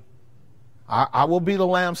that, didn't we? I will be the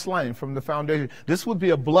lamb slain from the foundation. This would be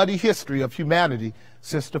a bloody history of humanity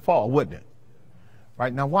since the fall, wouldn't it?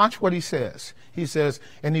 Right, now watch what he says. He says,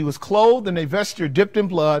 and he was clothed in a vesture dipped in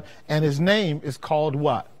blood, and his name is called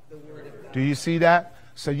what? The Word of God. Do you see that?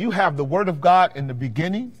 So you have the Word of God in the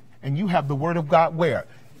beginning, and you have the Word of God where?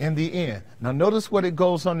 In the end. Now notice what it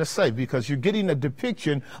goes on to say, because you're getting a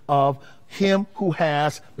depiction of him who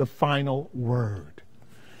has the final word.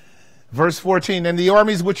 Verse 14, and the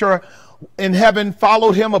armies which are in heaven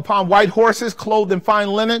followed him upon white horses, clothed in fine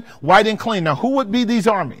linen, white and clean. Now who would be these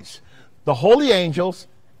armies? The holy angels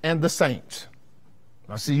and the saints.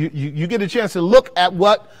 Now see, you get a chance to look at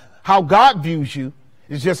how God views you.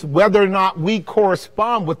 It's just whether or not we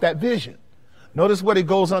correspond with that vision. Notice what it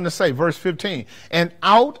goes on to say, verse 15. And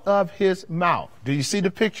out of his mouth, do you see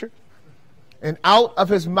the picture? And out of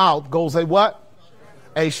his mouth goes a what?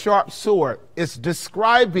 A sharp sword. It's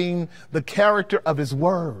describing the character of his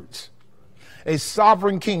words. A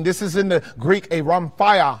sovereign king. This is in the Greek a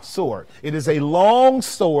rhamphia sword. It is a long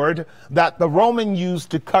sword that the Roman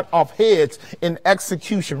used to cut off heads in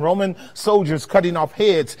execution. Roman soldiers cutting off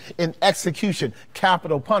heads in execution,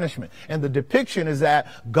 capital punishment. And the depiction is that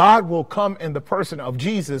God will come in the person of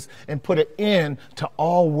Jesus and put an end to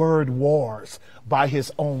all word wars by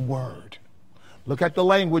his own word. Look at the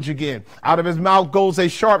language again. Out of his mouth goes a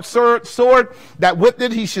sharp sword that with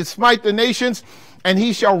it he should smite the nations. And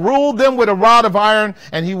he shall rule them with a rod of iron,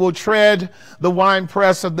 and he will tread the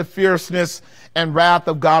winepress of the fierceness and wrath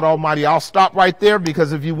of God Almighty. I'll stop right there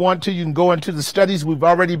because if you want to, you can go into the studies. We've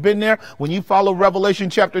already been there. When you follow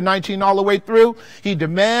Revelation chapter 19 all the way through, he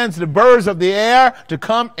demands the birds of the air to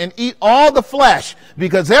come and eat all the flesh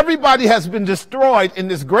because everybody has been destroyed in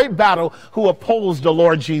this great battle who opposed the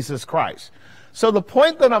Lord Jesus Christ. So the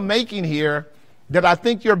point that I'm making here that I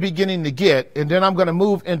think you're beginning to get, and then I'm going to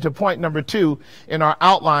move into point number 2 in our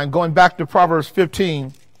outline, going back to Proverbs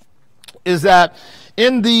 15, is that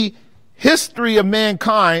in the history of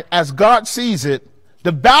mankind, as God sees it,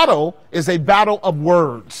 the battle is a battle of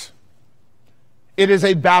words. It is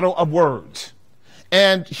a battle of words.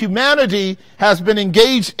 And humanity has been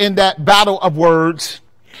engaged in that battle of words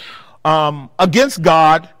against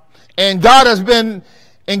God, and God has been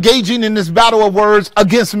engaging in this battle of words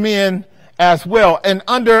against men as well. And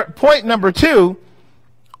under point number 2,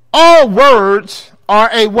 all words are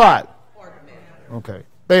a what? Okay,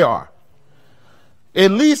 they are. At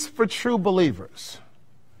least for true believers.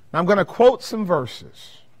 Now I'm going to quote some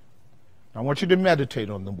verses. I want you to meditate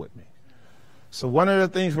on them with me. So one of the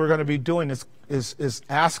things we're going to be doing is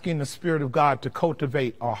asking the Spirit of God to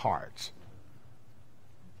cultivate our hearts.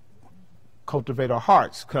 Cultivate our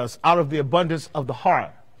hearts, because out of the abundance of the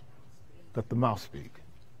heart doth the mouth speak.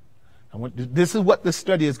 This is what this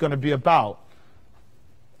study is going to be about,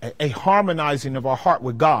 a harmonizing of our heart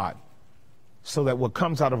with God so that what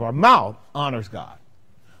comes out of our mouth honors God.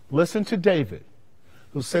 Listen to David,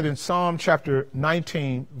 who said in Psalm chapter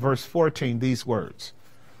 19, verse 14, these words.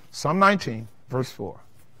 Psalm 19, verse 4.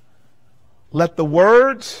 Let the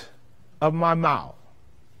words of my mouth.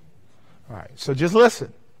 All right, so just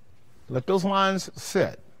listen. Let those lines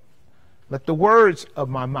sit. Let the words of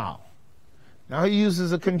my mouth. Now he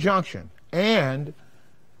uses a conjunction, and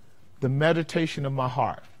the meditation of my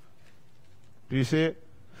heart. Do you see it?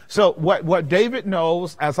 So what David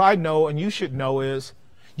knows, as I know, and you should know, is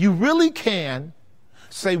you really can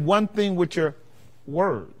say one thing with your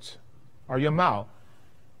words or your mouth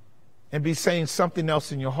and be saying something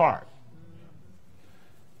else in your heart.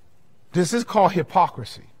 This is called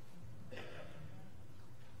hypocrisy.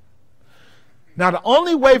 Now, the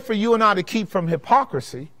only way for you and I to keep from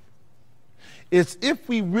hypocrisy is if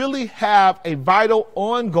we really have a vital,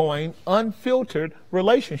 ongoing, unfiltered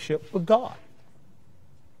relationship with God.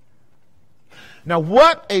 Now,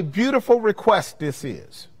 what a beautiful request this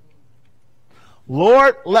is.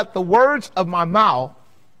 Lord, let the words of my mouth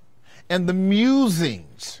and the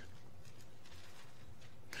musings,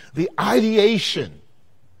 the ideation,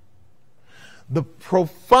 the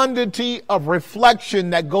profundity of reflection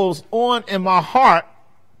that goes on in my heart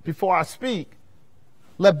before I speak,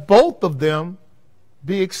 let both of them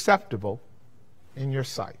be acceptable in your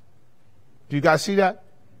sight. Do you guys see that?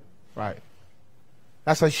 Right.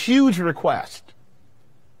 That's a huge request.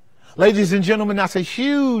 Ladies and gentlemen, that's a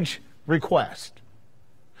huge request.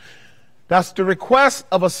 That's the request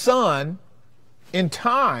of a son in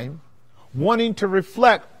time wanting to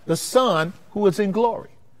reflect the Son who is in glory.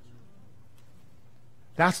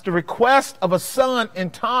 That's the request of a son in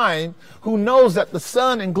time who knows that the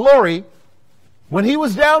Son in glory, when he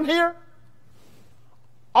was down here,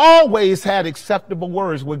 always had acceptable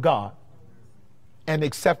words with God and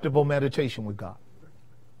acceptable meditation with God.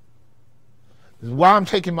 This is why I'm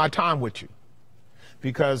taking my time with you,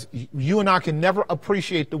 because you and I can never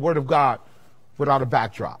appreciate the Word of God without a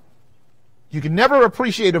backdrop. You can never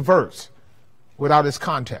appreciate a verse without its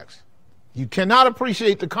context. You cannot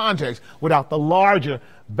appreciate the context without the larger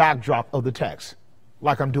backdrop of the text,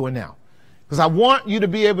 like I'm doing now. Because I want you to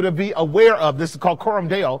be able to be aware of, this is called Coram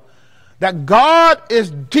Deo, that God is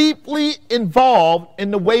deeply involved in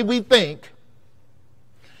the way we think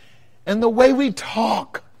and the way we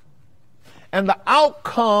talk. And the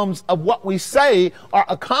outcomes of what we say are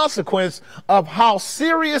a consequence of how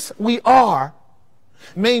serious we are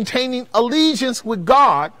maintaining allegiance with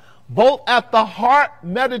God, both at the heart,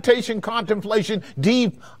 meditation, contemplation,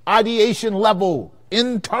 deep ideation level,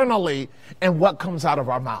 internally, and what comes out of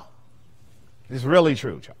our mouth. It's really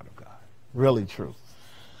true, child of God. Really true.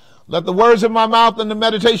 Let the words of my mouth and the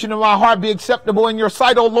meditation of my heart be acceptable in your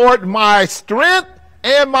sight, O Lord, my strength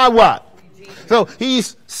and my what? So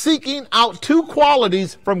he's seeking out two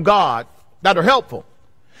qualities from God that are helpful.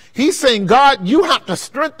 He's saying, God, you have to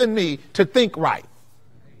strengthen me to think right.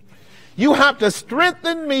 You have to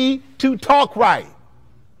strengthen me to talk right.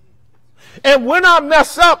 And when I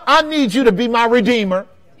mess up, I need you to be my redeemer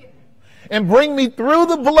and bring me through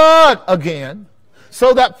the blood again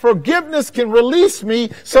so that forgiveness can release me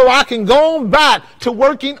so I can go on back to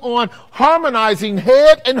working on harmonizing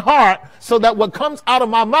head and heart so that what comes out of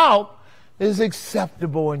my mouth is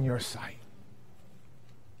acceptable in your sight.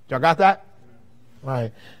 Y'all got that?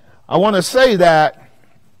 Right. I want to say that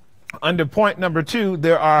under point number 2,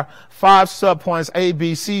 there are 5 subpoints, A,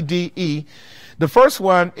 B, C, D, E. The first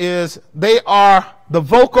one is they are the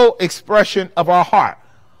vocal expression of our heart.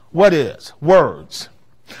 What is? Words.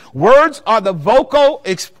 Words are the vocal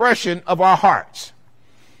expression of our hearts.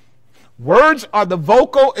 Words are the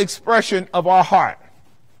vocal expression of our heart.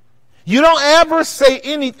 You don't ever say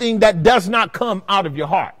anything that does not come out of your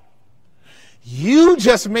heart. You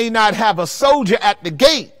just may not have a soldier at the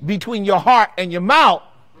gate between your heart and your mouth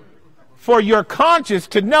for your conscience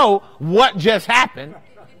to know what just happened,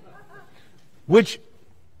 which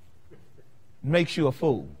makes you a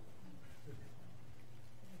fool.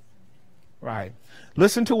 Right.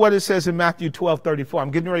 Listen to what it says in Matthew 12:34.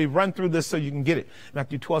 I'm getting ready to run through this so you can get it.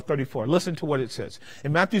 Matthew 12:34. Listen to what it says.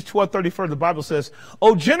 In Matthew 12:34, the Bible says,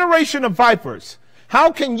 O generation of vipers,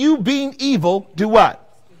 how can you, being evil, do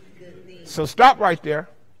what? So stop right there.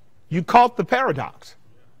 You caught the paradox.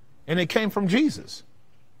 And it came from Jesus.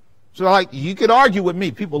 So like, you could argue with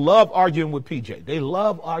me. People love arguing with PJ. They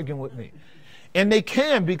love arguing with me. And they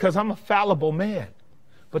can, because I'm a fallible man.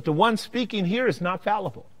 But the one speaking here is not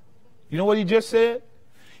fallible. You know what he just said?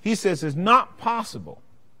 He says it's not possible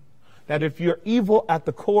that if you're evil at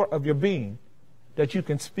the core of your being, that you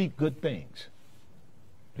can speak good things.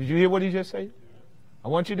 Did you hear what he just said? I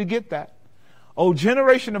want you to get that. O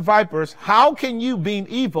generation of vipers, how can you, being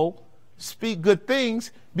evil, speak good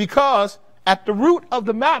things? Because at the root of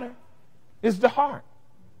the matter is the heart.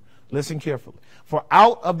 Listen carefully. For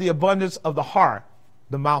out of the abundance of the heart,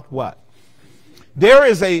 the mouth what? There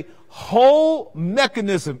is a whole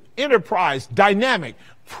mechanism, enterprise, dynamic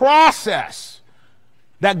process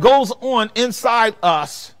that goes on inside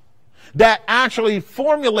us that actually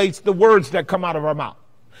formulates the words that come out of our mouth.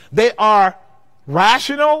 They are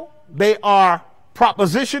rational, they are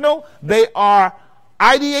propositional, they are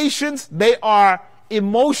ideations, they are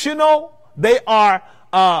emotional, they are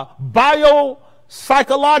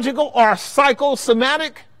biopsychological or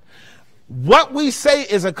psychosomatic. What we say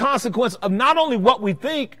is a consequence of not only what we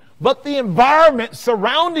think, but the environment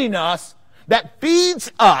surrounding us that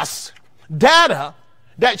feeds us data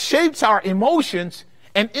that shapes our emotions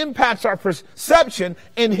and impacts our perception,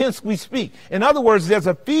 and hence we speak. In other words, there's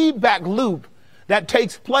a feedback loop that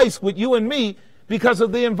takes place with you and me because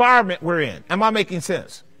of the environment we're in. Am I making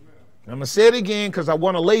sense? I'm going to say it again because I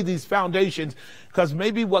want to lay these foundations, because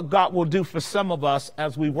maybe what God will do for some of us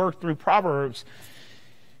as we work through Proverbs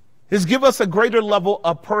is give us a greater level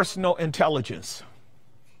of personal intelligence.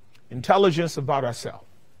 Intelligence about ourselves.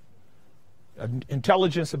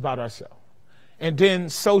 Intelligence about ourselves. And then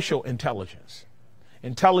social intelligence.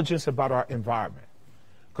 Intelligence about our environment.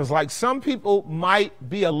 Because like some people might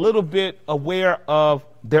be a little bit aware of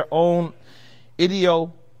their own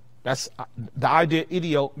idio. That's the idea.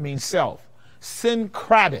 Idio means self.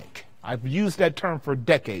 Syncratic. I've used that term for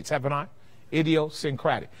decades, haven't I?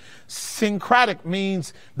 Idiosyncratic. Syncratic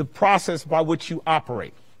means the process by which you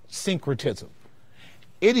operate. Syncretism.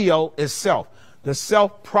 Idio is self. The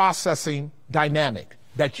self-processing dynamic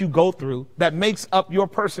that you go through that makes up your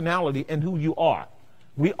personality and who you are.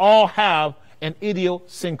 We all have an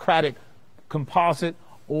idiosyncratic composite,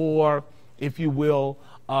 or, if you will,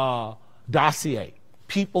 dossier.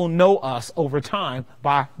 People know us over time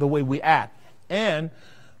by the way we act and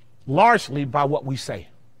largely by what we say.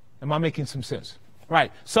 Am I making some sense?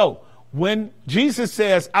 Right. So when Jesus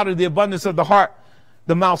says, out of the abundance of the heart,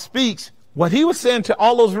 the mouth speaks, what he was saying to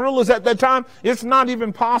all those rulers at that time, it's not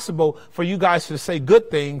even possible for you guys to say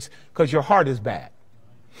good things because your heart is bad.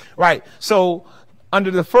 Right. So under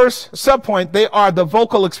the first subpoint, they are the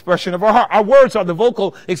vocal expression of our heart. Our words are the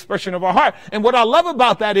vocal expression of our heart. And what I love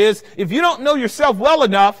about that is, if you don't know yourself well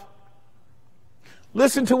enough,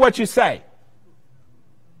 listen to what you say.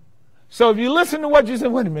 So if you listen to what you say,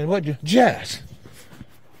 wait a minute, Jess,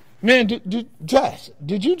 man, Jess,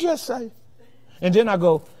 did you just say? And then I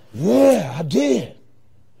go, yeah, I did.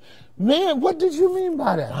 Man, what did you mean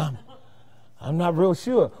by that? I'm not real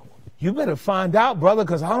sure. You better find out, brother,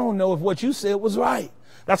 because I don't know if what you said was right.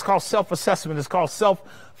 That's called self-assessment. It's called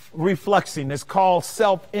self-reflexing. It's called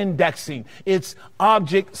self-indexing. It's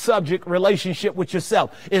object-subject relationship with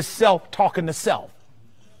yourself. It's self-talking to self.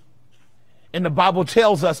 And the Bible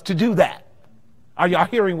tells us to do that. Are y'all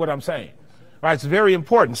hearing what I'm saying? Right, it's very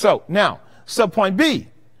important. So now, subpoint B.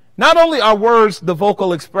 Not only are words the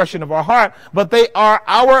vocal expression of our heart, but they are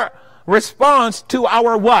our response to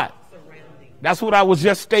our what? Surrounding. That's what I was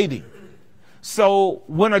just stating. So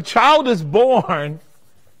when a child is born,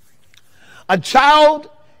 a child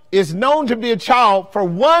is known to be a child for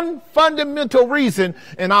one fundamental reason,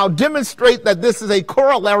 and I'll demonstrate that this is a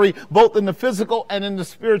corollary both in the physical and in the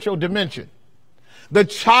spiritual dimension. The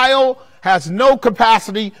child has no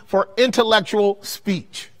capacity for intellectual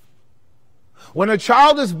speech. When a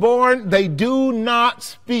child is born, they do not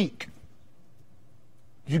speak.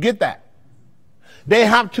 Did you get that? They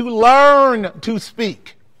have to learn to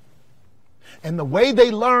speak. And the way they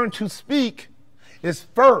learn to speak is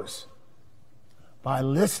first by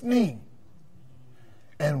listening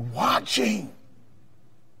and watching.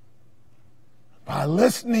 By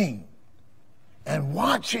listening and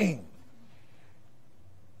watching.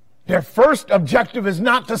 Their first objective is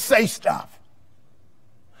not to say stuff.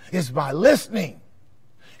 It's by listening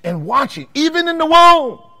and watching. Even in the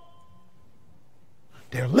womb,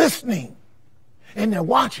 they're listening and they're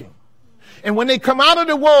watching. And when they come out of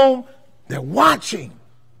the womb, they're watching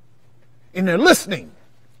and they're listening.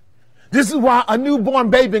 This is why a newborn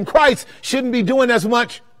babe in Christ shouldn't be doing as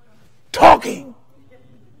much talking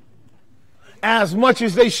as much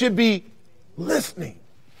as they should be listening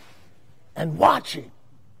and watching.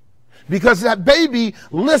 Because that baby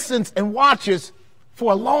listens and watches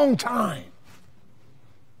for a long time.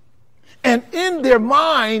 And in their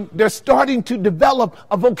mind, they're starting to develop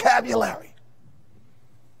a vocabulary.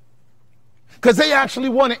 Because they actually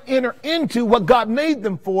want to enter into what God made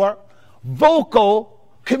them for, vocal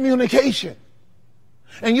communication.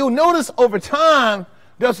 And you'll notice over time,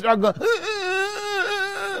 they'll start going,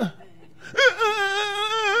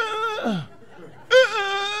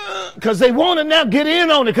 because they want to now get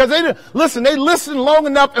in on it. Because they listen long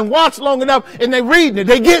enough and watch long enough, and they reading it,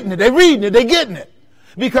 they getting it, they reading it, they getting it.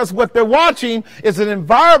 Because what they're watching is an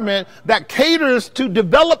environment that caters to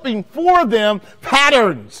developing for them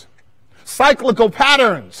patterns, cyclical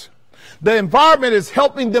patterns. The environment is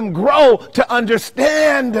helping them grow to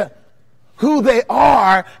understand who they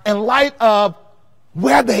are in light of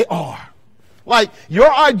where they are. Like,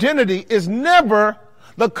 your identity is never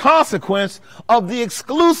the consequence of the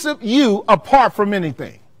exclusive you apart from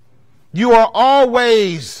anything. You are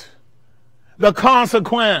always the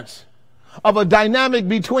consequence of a dynamic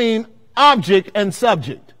between object and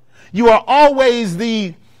subject. You are always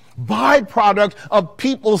the byproduct of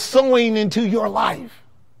people sowing into your life.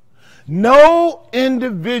 No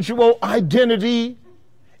individual identity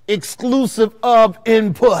exclusive of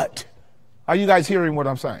input. Are you guys hearing what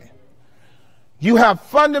I'm saying? You have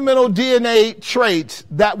fundamental DNA traits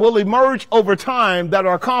that will emerge over time that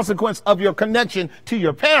are a consequence of your connection to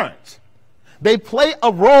your parents. They play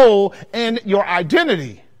a role in your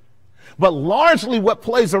identity. But largely what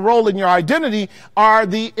plays a role in your identity are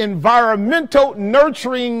the environmental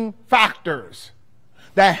nurturing factors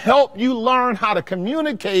that help you learn how to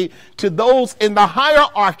communicate to those in the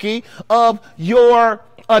hierarchy of your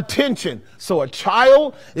attention. So a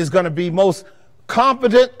child is going to be most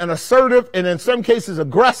competent and assertive, and in some cases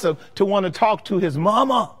aggressive, to want to talk to his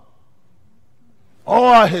mama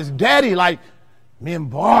or his daddy. Like me and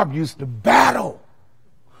Barb used to battle.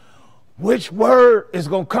 Which word is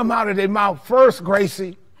going to come out of their mouth first,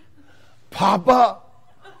 Gracie? Papa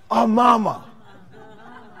or mama?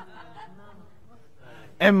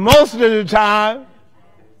 And most of the time,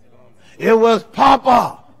 it was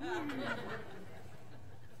Papa.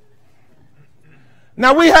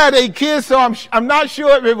 Now, we had 8 kids, so I'm not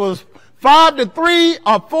sure if it was 5 to 3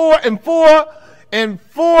 or 4 and 4, and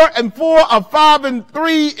 4 and 4 or 5 and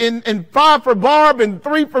 3, and 5 for Barb and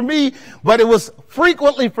 3 for me, but it was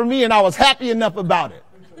frequently for me, and I was happy enough about it.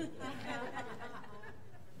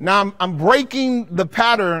 Now, I'm breaking the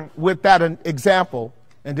pattern with that example,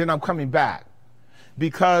 and then I'm coming back.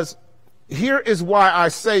 Because here is why I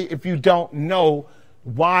say, if you don't know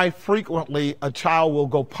why frequently a child will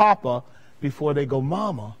go Papa before they go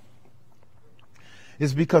Mama,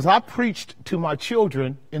 is because I preached to my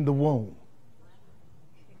children in the womb.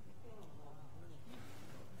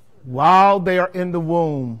 While they are in the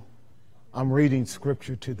womb, I'm reading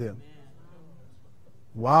scripture to them.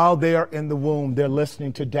 While they are in the womb, they're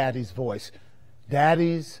listening to Daddy's voice.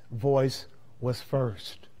 Daddy's voice was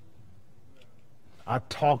first. I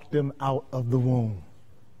talked them out of the womb.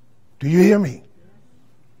 Do you hear me?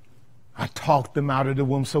 I talked them out of the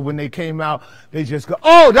womb. So when they came out, they just go,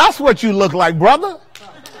 "Oh, that's what you look like, brother.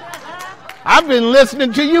 I've been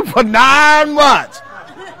listening to you for 9 months.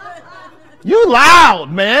 You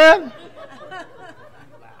loud, man."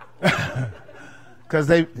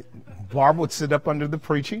 Because Barb would sit up under the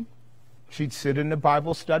preaching. She'd sit in the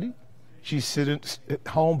Bible study. She'd sit at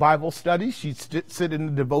home Bible study. She'd sit in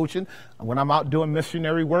the devotion. When I'm out doing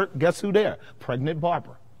missionary work, guess who there? Pregnant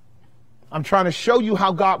Barbara. I'm trying to show you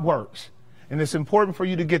how God works. And it's important for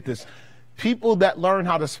you to get this. People that learn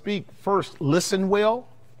how to speak first listen well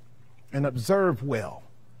and observe well.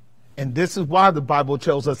 And this is why the Bible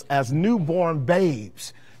tells us, as newborn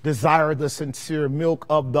babes, desire the sincere milk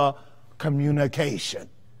of the communication.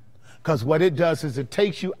 Because what it does is it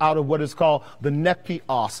takes you out of what is called the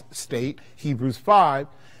nepios state. Hebrews 5,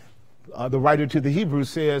 the writer to the Hebrews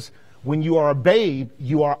says, when you are a babe,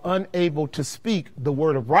 you are unable to speak the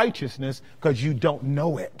word of righteousness because you don't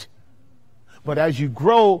know it. But as you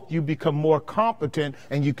grow, you become more competent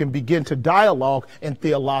and you can begin to dialogue in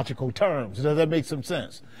theological terms. Does that make some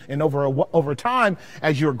sense? And over time,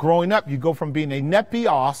 as you're growing up, you go from being a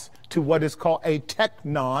nepios to what is called a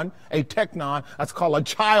teknon. A teknon, that's called a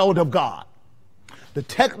child of God. The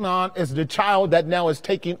teknon is the child that now is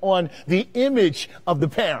taking on the image of the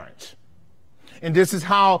parents. And this is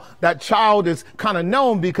how that child is kind of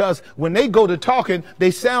known, because when they go to talking,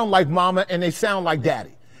 they sound like mama and they sound like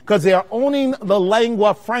daddy, because they are owning the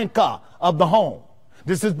lingua franca of the home.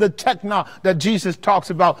 This is the teknon that Jesus talks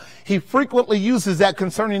about. He frequently uses that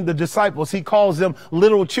concerning the disciples. He calls them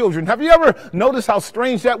little children. Have you ever noticed how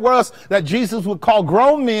strange that was, that Jesus would call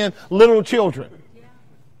grown men little children?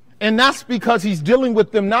 And that's because he's dealing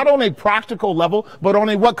with them not on a practical level, but on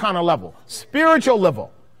a what kind of level? Spiritual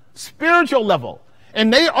level. Spiritual level.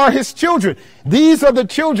 And they are his children. These are the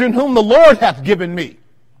children whom the Lord hath given me.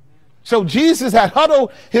 So Jesus had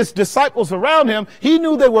huddled his disciples around him. He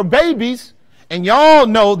knew they were babies. And y'all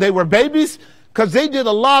know they were babies because they did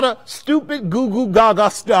a lot of stupid goo-goo gaga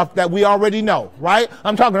stuff that we already know, right?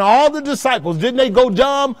 I'm talking to all the disciples. Didn't they go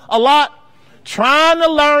dumb a lot? Trying to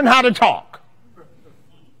learn how to talk.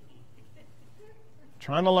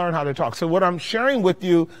 Trying to learn how to talk. So what I'm sharing with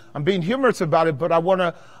you, I'm being humorous about it, but I want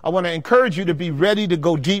to encourage you to be ready to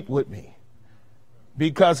go deep with me,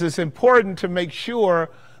 because it's important to make sure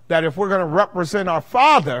that if we're going to represent our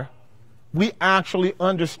Father, we actually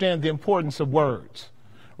understand the importance of words.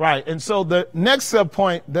 Right. And so the next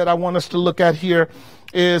subpoint that I want us to look at here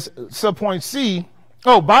is subpoint C.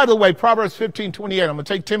 Oh, by the way, Proverbs 15:28. I'm going to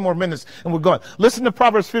take 10 more minutes and we're going. Listen to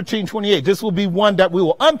Proverbs 15:28. This will be one that we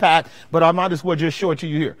will unpack, but I might as well just show it to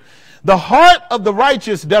you here. The heart of the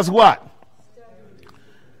righteous does what?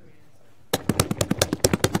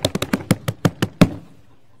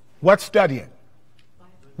 What's studying?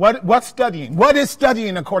 What's studying? What is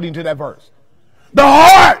studying according to that verse? The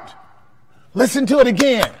heart. Listen to it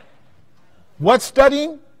again. What's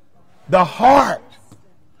studying? The heart.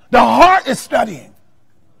 The heart is studying,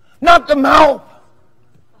 not the mouth.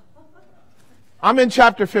 I'm in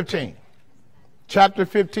chapter 15. Chapter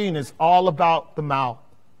 15 is all about the mouth.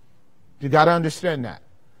 You got to understand that.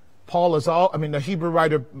 The Hebrew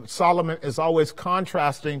writer Solomon is always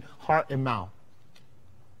contrasting heart and mouth.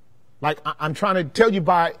 Like I'm trying to tell you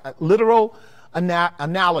by a literal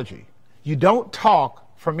analogy. You don't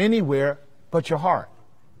talk from anywhere but your heart.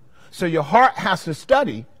 So your heart has to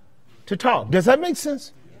study to talk. Does that make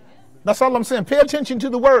sense? That's all I'm saying. Pay attention to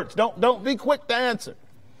the words. Don't be quick to answer.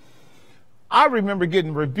 I remember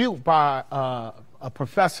getting rebuked by a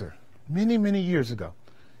professor many, many years ago.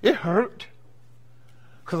 It hurt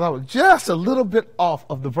because I was just a little bit off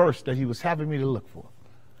of the verse that he was having me to look for.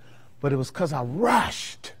 But it was because I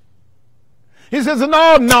rushed. He says,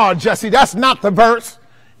 no, Jesse, that's not the verse.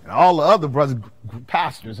 And all the other brothers,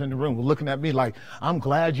 pastors in the room were looking at me like, I'm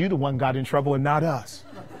glad you the one got in trouble and not us.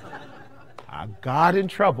 I got in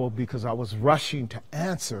trouble because I was rushing to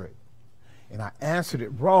answer it. And I answered it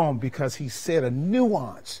wrong because he said a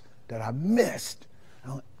nuance that I missed. I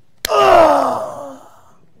went, ugh!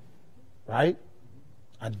 Right?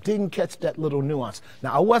 I didn't catch that little nuance.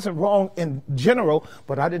 Now, I wasn't wrong in general,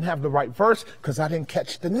 but I didn't have the right verse because I didn't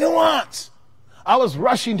catch the nuance. I was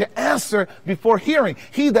rushing to answer before hearing.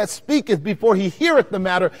 He that speaketh before he heareth the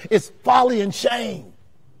matter is folly and shame.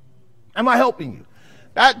 Am I helping you?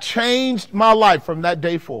 That changed my life from that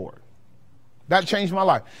day forward. That changed my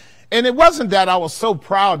life. And it wasn't that I was so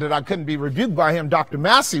proud that I couldn't be rebuked by him. Dr.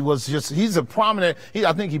 Massey he's a prominent,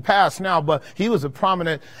 I think he passed now, but he was a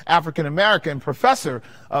prominent African-American professor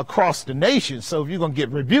across the nation. So if you're going to get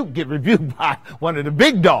rebuked by one of the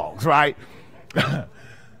big dogs, right?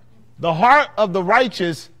 The heart of the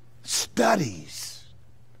righteous studies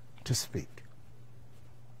to speak.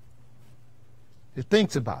 It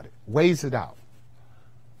thinks about it, weighs it out.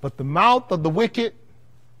 But the mouth of the wicked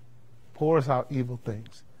pours out evil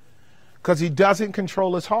things. Because he doesn't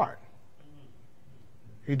control his heart.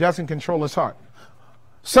 He doesn't control his heart.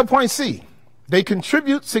 Subpoint C. They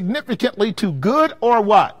contribute significantly to good or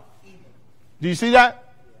what? Do you see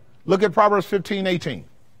that? Look at Proverbs 15:18.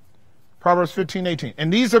 Proverbs 15:18.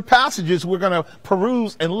 And these are passages we're going to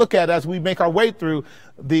peruse and look at as we make our way through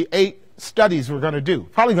the 8 studies we're going to do.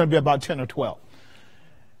 Probably going to be about 10 or 12.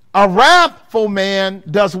 A wrathful man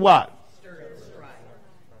does what?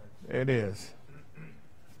 It is.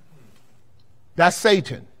 That's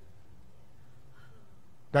Satan.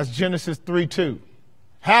 That's Genesis 3:2.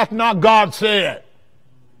 Hath not God said?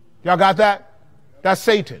 Y'all got that? That's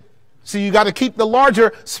Satan. See, you got to keep the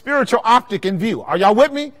larger spiritual optic in view. Are y'all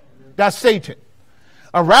with me? That's Satan.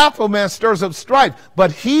 A wrathful man stirs up strife,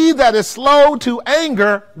 but he that is slow to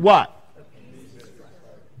anger, what?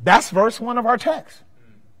 That's verse 1 of our text.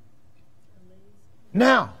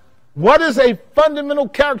 Now, what is a fundamental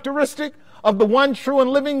characteristic of the one true and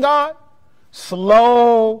living God?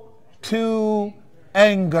 Slow to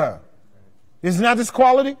anger. Isn't that his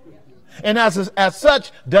quality? And as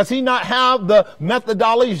such, does he not have the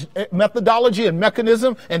methodology and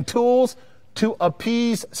mechanism and tools to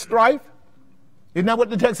appease strife? Isn't that what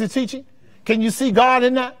the text is teaching? Can you see God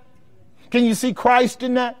in that? Can you see Christ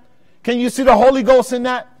in that? Can you see the Holy Ghost in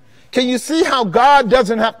that? Can you see how God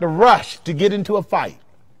doesn't have to rush to get into a fight?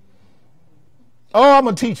 Oh, I'm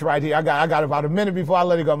going to teach right here. I got about a minute before I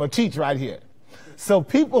let it go. I'm going to teach right here. So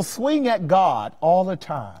people swing at God all the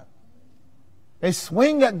time. They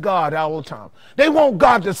swing at God all the time. They want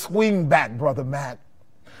God to swing back, Brother Matt.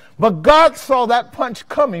 But God saw that punch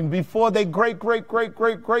coming before they great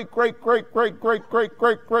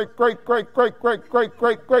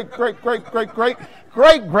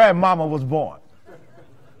grandmama was born.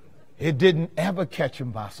 It didn't ever catch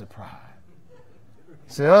him by surprise.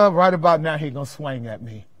 Say, right about now he's going to swing at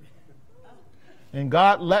me. And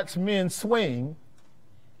God lets men swing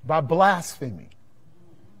by blasphemy.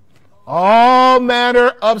 All manner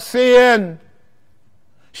of sin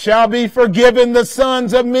shall be forgiven the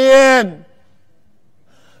sons of men.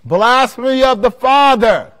 Blasphemy of the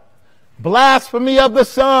Father, blasphemy of the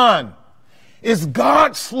Son. Is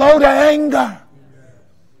God slow to anger?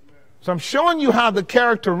 So I'm showing you how the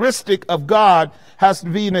characteristic of God has to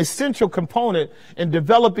be an essential component in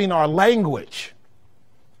developing our language,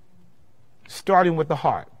 starting with the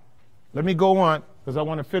heart. Let me go on because I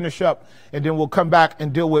want to finish up, and then we'll come back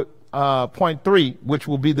and deal with point 3, which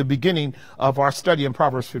will be the beginning of our study in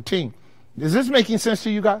Proverbs 15. Is this making sense to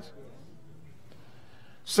you guys?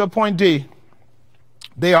 So point D,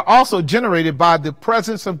 they are also generated by the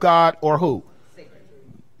presence of God or who?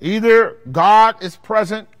 Either God is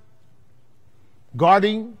present,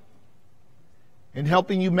 guarding and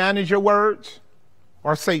helping you manage your words,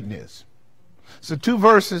 or Satan is. So 2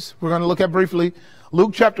 verses we're going to look at briefly.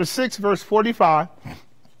 Luke chapter 6, verse 45.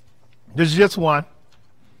 There's just one.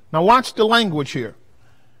 Now watch the language here.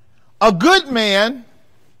 A good man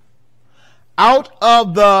out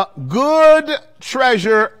of the good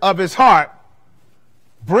treasure of his heart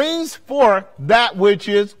brings forth that which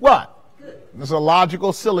is what? Good. There's a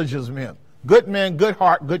logical syllogism here. Good man, good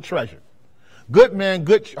heart, good treasure. Good man,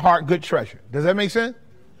 good heart, good treasure. Does that make sense?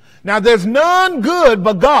 Now there's none good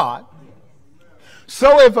but God.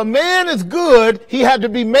 So if a man is good, he had to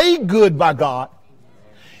be made good by God.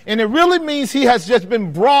 And it really means he has just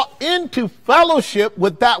been brought into fellowship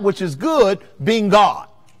with that which is good, being God.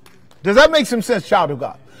 Does that make some sense, child of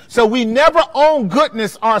God? So we never own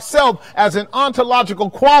goodness ourselves as an ontological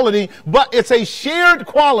quality, but it's a shared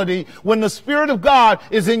quality when the Spirit of God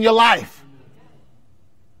is in your life.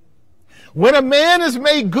 When a man is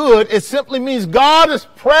made good, it simply means God is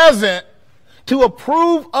present to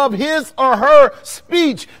approve of his or her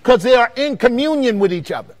speech because they are in communion with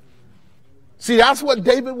each other. See, that's what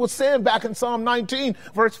David was saying back in Psalm 19,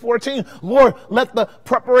 verse 14. Lord, let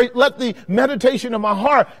the meditation of my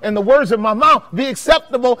heart and the words of my mouth be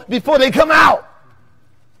acceptable before they come out.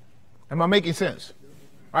 Am I making sense?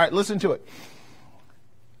 All right, listen to it.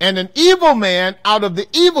 And an evil man out of the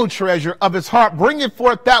evil treasure of his heart bringeth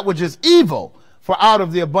forth that which is evil, for out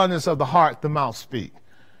of the abundance of the heart the mouth speak.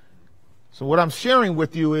 So what I'm sharing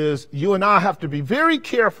with you is you and I have to be very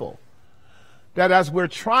careful that as we're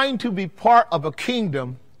trying to be part of a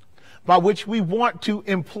kingdom by which we want to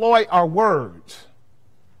employ our words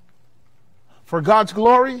for God's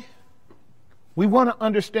glory, we want to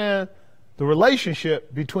understand the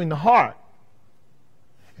relationship between the heart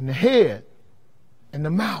and the head and the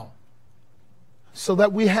mouth so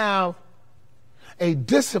that we have a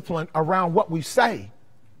discipline around what we say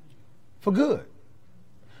for good.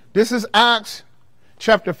 This is Acts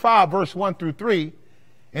chapter 5, verse 1 through 3.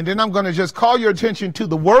 And then I'm going to just call your attention to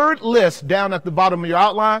the word list down at the bottom of your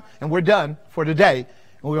outline, and we're done for today.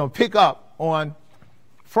 And we're going to pick up on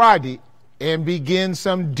Friday and begin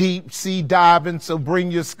some deep sea diving, so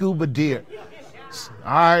bring your scuba gear.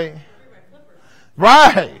 All right.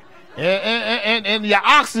 Right. And your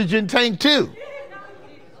oxygen tank too.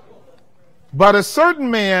 But a certain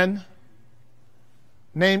man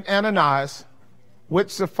named Ananias, with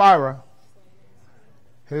Sapphira,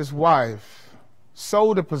 his wife,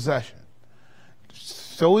 sold a possession.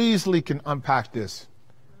 So easily can unpack this.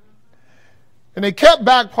 And they kept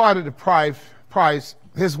back part of the price,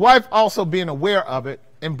 his wife also being aware of it,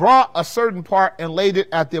 and brought a certain part and laid it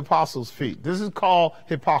at the apostles' feet. This is called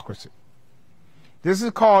hypocrisy. This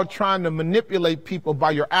is called trying to manipulate people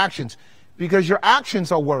by your actions, because your actions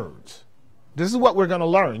are words. This is what we're going to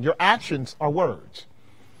learn. Your actions are words.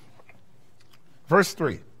 Verse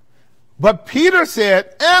 3. But Peter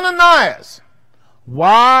said, Ananias,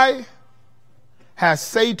 why has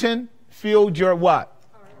Satan filled your what?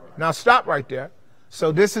 Now stop right there.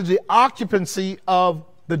 So this is the occupancy of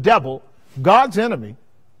the devil, God's enemy,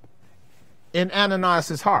 in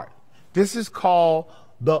Ananias' heart. This is called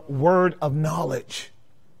the word of knowledge.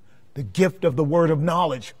 The gift of the word of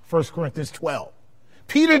knowledge, 1 Corinthians 12.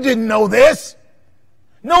 Peter didn't know this.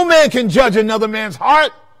 No man can judge another man's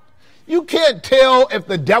heart. You can't tell if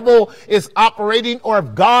the devil is operating or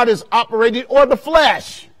if God is operating or the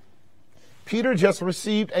flesh. Peter just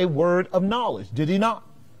received a word of knowledge, did he not?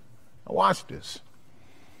 Now watch this.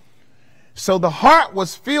 So the heart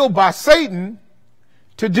was filled by Satan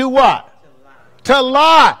to do what? To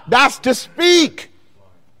lie. That's to speak.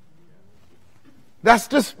 That's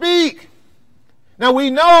to speak. Now we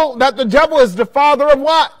know that the devil is the father of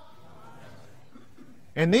what?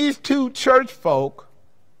 And these two church folk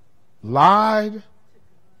lied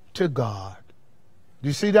to God. Do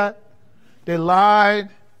you see that? They lied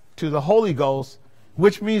to the Holy Ghost,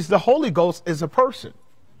 which means the Holy Ghost is a person.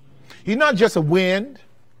 He's not just a wind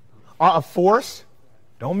or a force.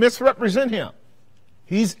 Don't misrepresent him.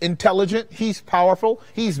 He's intelligent. He's powerful.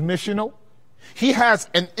 He's missional. He has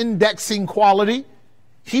an indexing quality.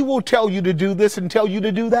 He will tell you to do this and tell you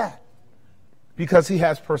to do that because he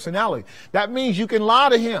has personality. That means you can lie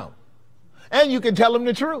to him And you can tell them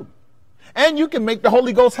the truth. And you can make the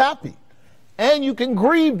Holy Ghost happy. And you can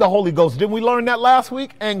grieve the Holy Ghost. Didn't we learn that last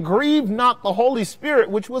week? And grieve not the Holy Spirit,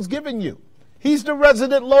 which was given you. He's the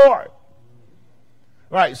resident Lord.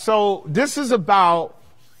 Right, so this is about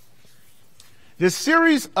this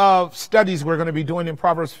series of studies we're going to be doing in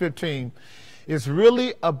Proverbs 15 is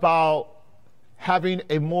really about having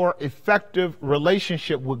a more effective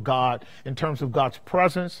relationship with God in terms of God's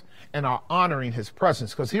presence and our honoring his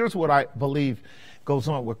presence. Because here's what I believe goes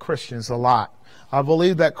on with Christians a lot. I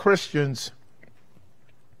believe that Christians,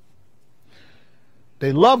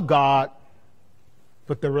 they love God,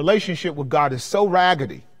 but the relationship with God is so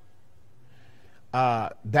raggedy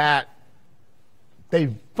that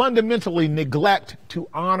they fundamentally neglect to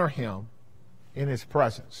honor him in his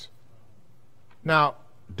presence. Now,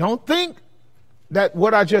 don't think that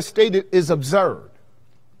what I just stated is absurd,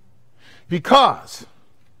 because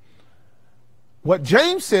what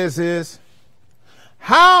James says is,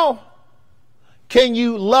 how can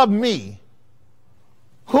you love me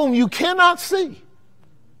whom you cannot see,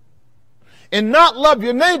 and not love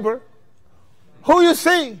your neighbor who you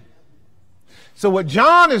see? So what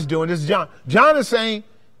John is doing is John is saying,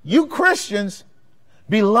 you Christians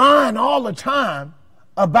be lying all the time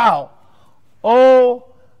about, oh,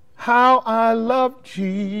 how I love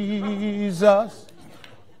Jesus.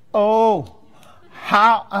 Oh,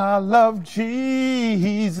 how I love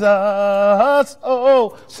Jesus.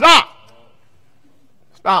 Oh, stop.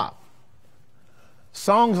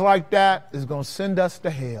 Songs like that is going to send us to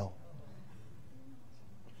hell.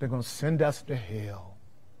 They're going to send us to hell.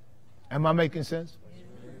 Am I making sense?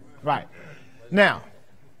 Right. Now,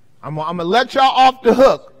 I'm going to let y'all off the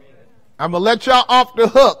hook. I'm going to let y'all off the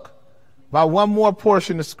hook by one more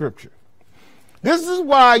portion of Scripture. This is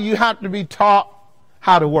why you have to be taught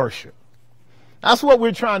how to worship. That's what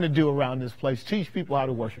we're trying to do around this place, teach people how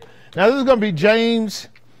to worship. Now, this is going to be James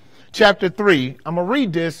chapter 3. I'm going to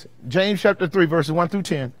read this, James chapter 3, verses 1 through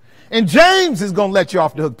 10. And James is going to let you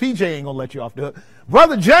off the hook. PJ ain't going to let you off the hook.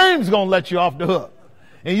 Brother James is going to let you off the hook.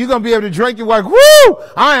 And you're going to be able to drink your wine. Woo!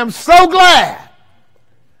 I am so glad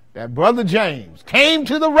that Brother James came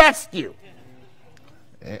to the rescue.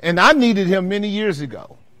 And I needed him many years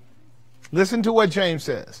ago. Listen to what James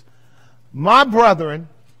says. My brethren,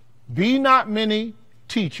 be not many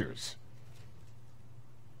teachers.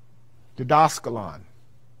 Didaskalon.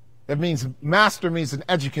 That means master, means an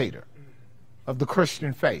educator of the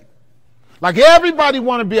Christian faith. Like everybody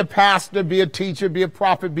want to be a pastor, be a teacher, be a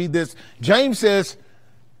prophet, be this. James says,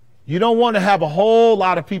 you don't want to have a whole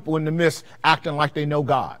lot of people in the midst acting like they know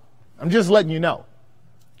God. I'm just letting you know.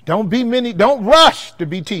 Don't rush to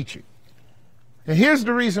be teaching. And here's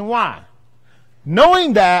the reason why.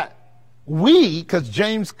 Knowing that we, because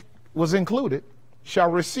James was included, shall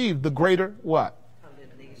receive the greater what?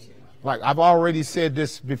 Like I've already said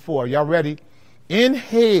this before. Y'all ready? In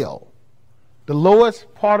hell, the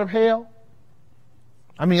lowest part of hell.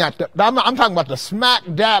 I mean, I'm talking about the smack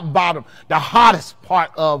dab bottom, the hottest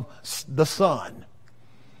part of the sun,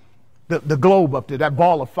 the globe up there, that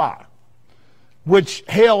ball of fire, which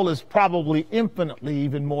hell is probably infinitely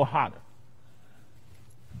even more hotter.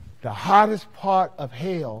 The hottest part of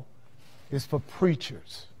hell is for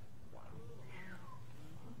preachers.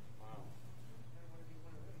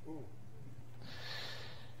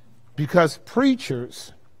 Because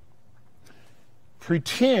preachers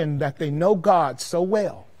pretend that they know God so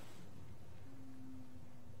well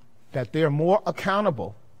that they're more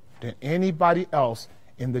accountable than anybody else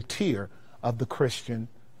in the tier of the Christian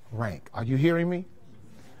rank. Are you hearing me?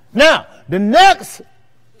 Now, the next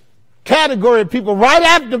category of people right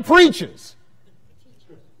after preachers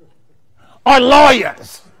are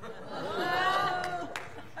lawyers.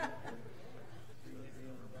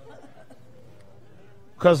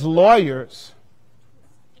 Because lawyers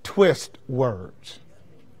twist words.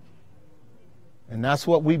 And that's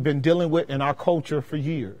what we've been dealing with in our culture for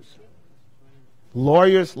years.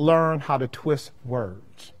 Lawyers learn how to twist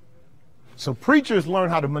words. So preachers learn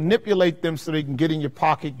how to manipulate them so they can get in your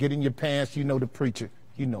pocket, get in your pants. You know the preacher.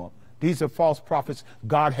 You know them. These are false prophets.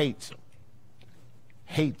 God hates them.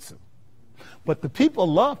 Hates them. But the people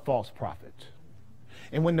love false prophets.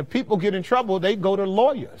 And when the people get in trouble, they go to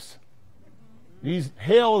lawyers.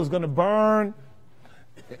 Hell is going to burn.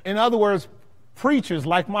 In other words, preachers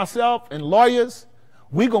like myself and lawyers,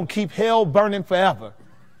 we're going to keep hell burning forever.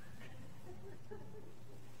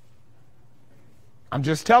 I'm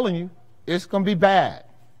just telling you, it's going to be bad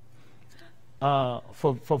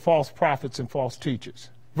for false prophets and false teachers.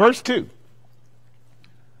 Verse 2.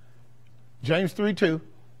 James 3:2.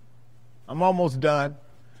 I'm almost done.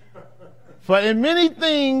 For in many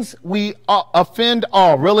things we offend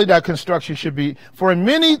all. Really, that construction should be, for in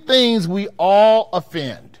many things we all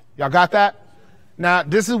offend. Y'all got that? Now,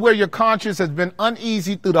 this is where your conscience has been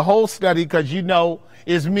uneasy through the whole study, because you know,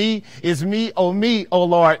 it's me, oh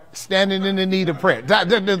Lord, standing in the need of prayer.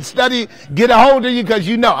 The study get a hold of you, because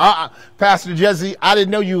you know, Pastor Jesse, I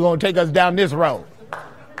didn't know you were going to take us down this road.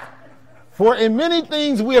 For in many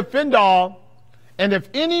things we offend all, and if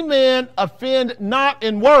any man offend not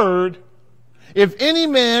in word, if any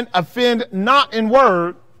man offend not in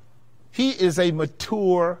word, he is a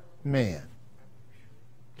mature man.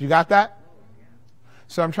 You got that?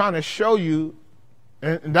 So I'm trying to show you,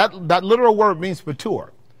 and that literal word means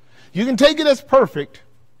mature. You can take it as perfect,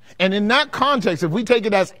 and in that context, if we take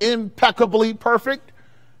it as impeccably perfect,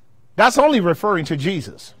 that's only referring to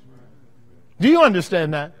Jesus. Do you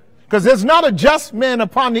understand that? Because there's not a just man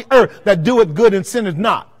upon the earth that doeth good and sinneth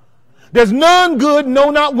not. There's none good,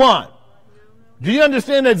 no, not one. Do you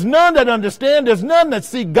understand? There's none that understand. There's none that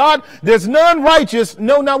seek God. There's none righteous,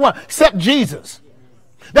 no, not one, except Jesus.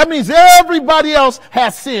 That means everybody else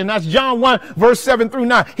has sin. That's John 1, verse 7 through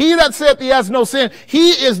 9. He that saith he has no sin,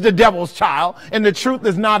 he is the devil's child, and the truth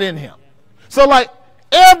is not in him. So like,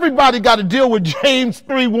 everybody got to deal with James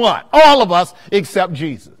 3:1. All of us except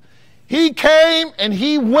Jesus. He came and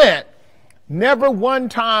he went, never one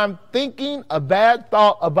time thinking a bad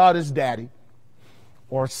thought about his daddy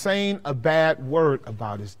or saying a bad word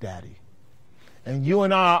about his daddy. And you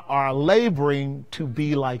and I are laboring to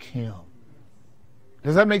be like him.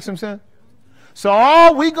 Does that make some sense? So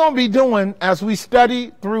all we're going to be doing as we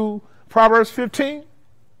study through Proverbs 15,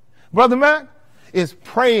 Brother Mac, is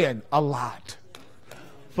praying a lot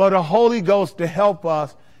for the Holy Ghost to help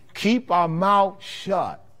us keep our mouth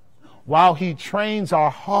shut while he trains our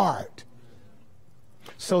heart,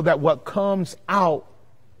 so that what comes out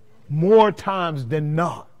more times than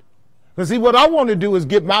not. Because see, what I want to do is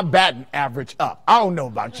get my batting average up. I don't know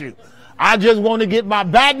about you. I just want to get my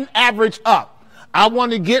batting average up. I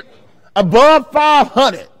want to get above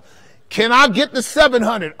 500. Can I get to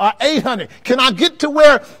 700 or 800? Can I get to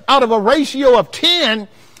where out of a ratio of 10,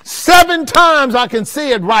 7 times I can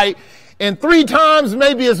say it right, and 3 times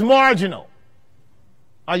maybe it's marginal?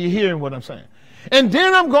 Are you hearing what I'm saying? And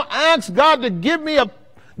then I'm going to ask God to give me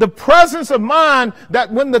the presence of mind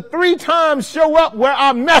that when the 3 times show up where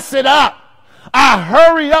I mess it up, I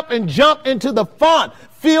hurry up and jump into the font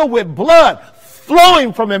filled with blood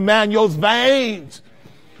flowing from Emmanuel's veins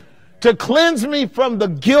to cleanse me from the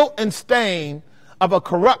guilt and stain of a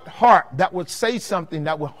corrupt heart that would say something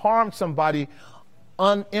that would harm somebody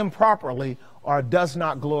improperly or does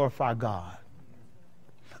not glorify God.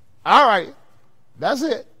 All right, that's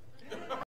it.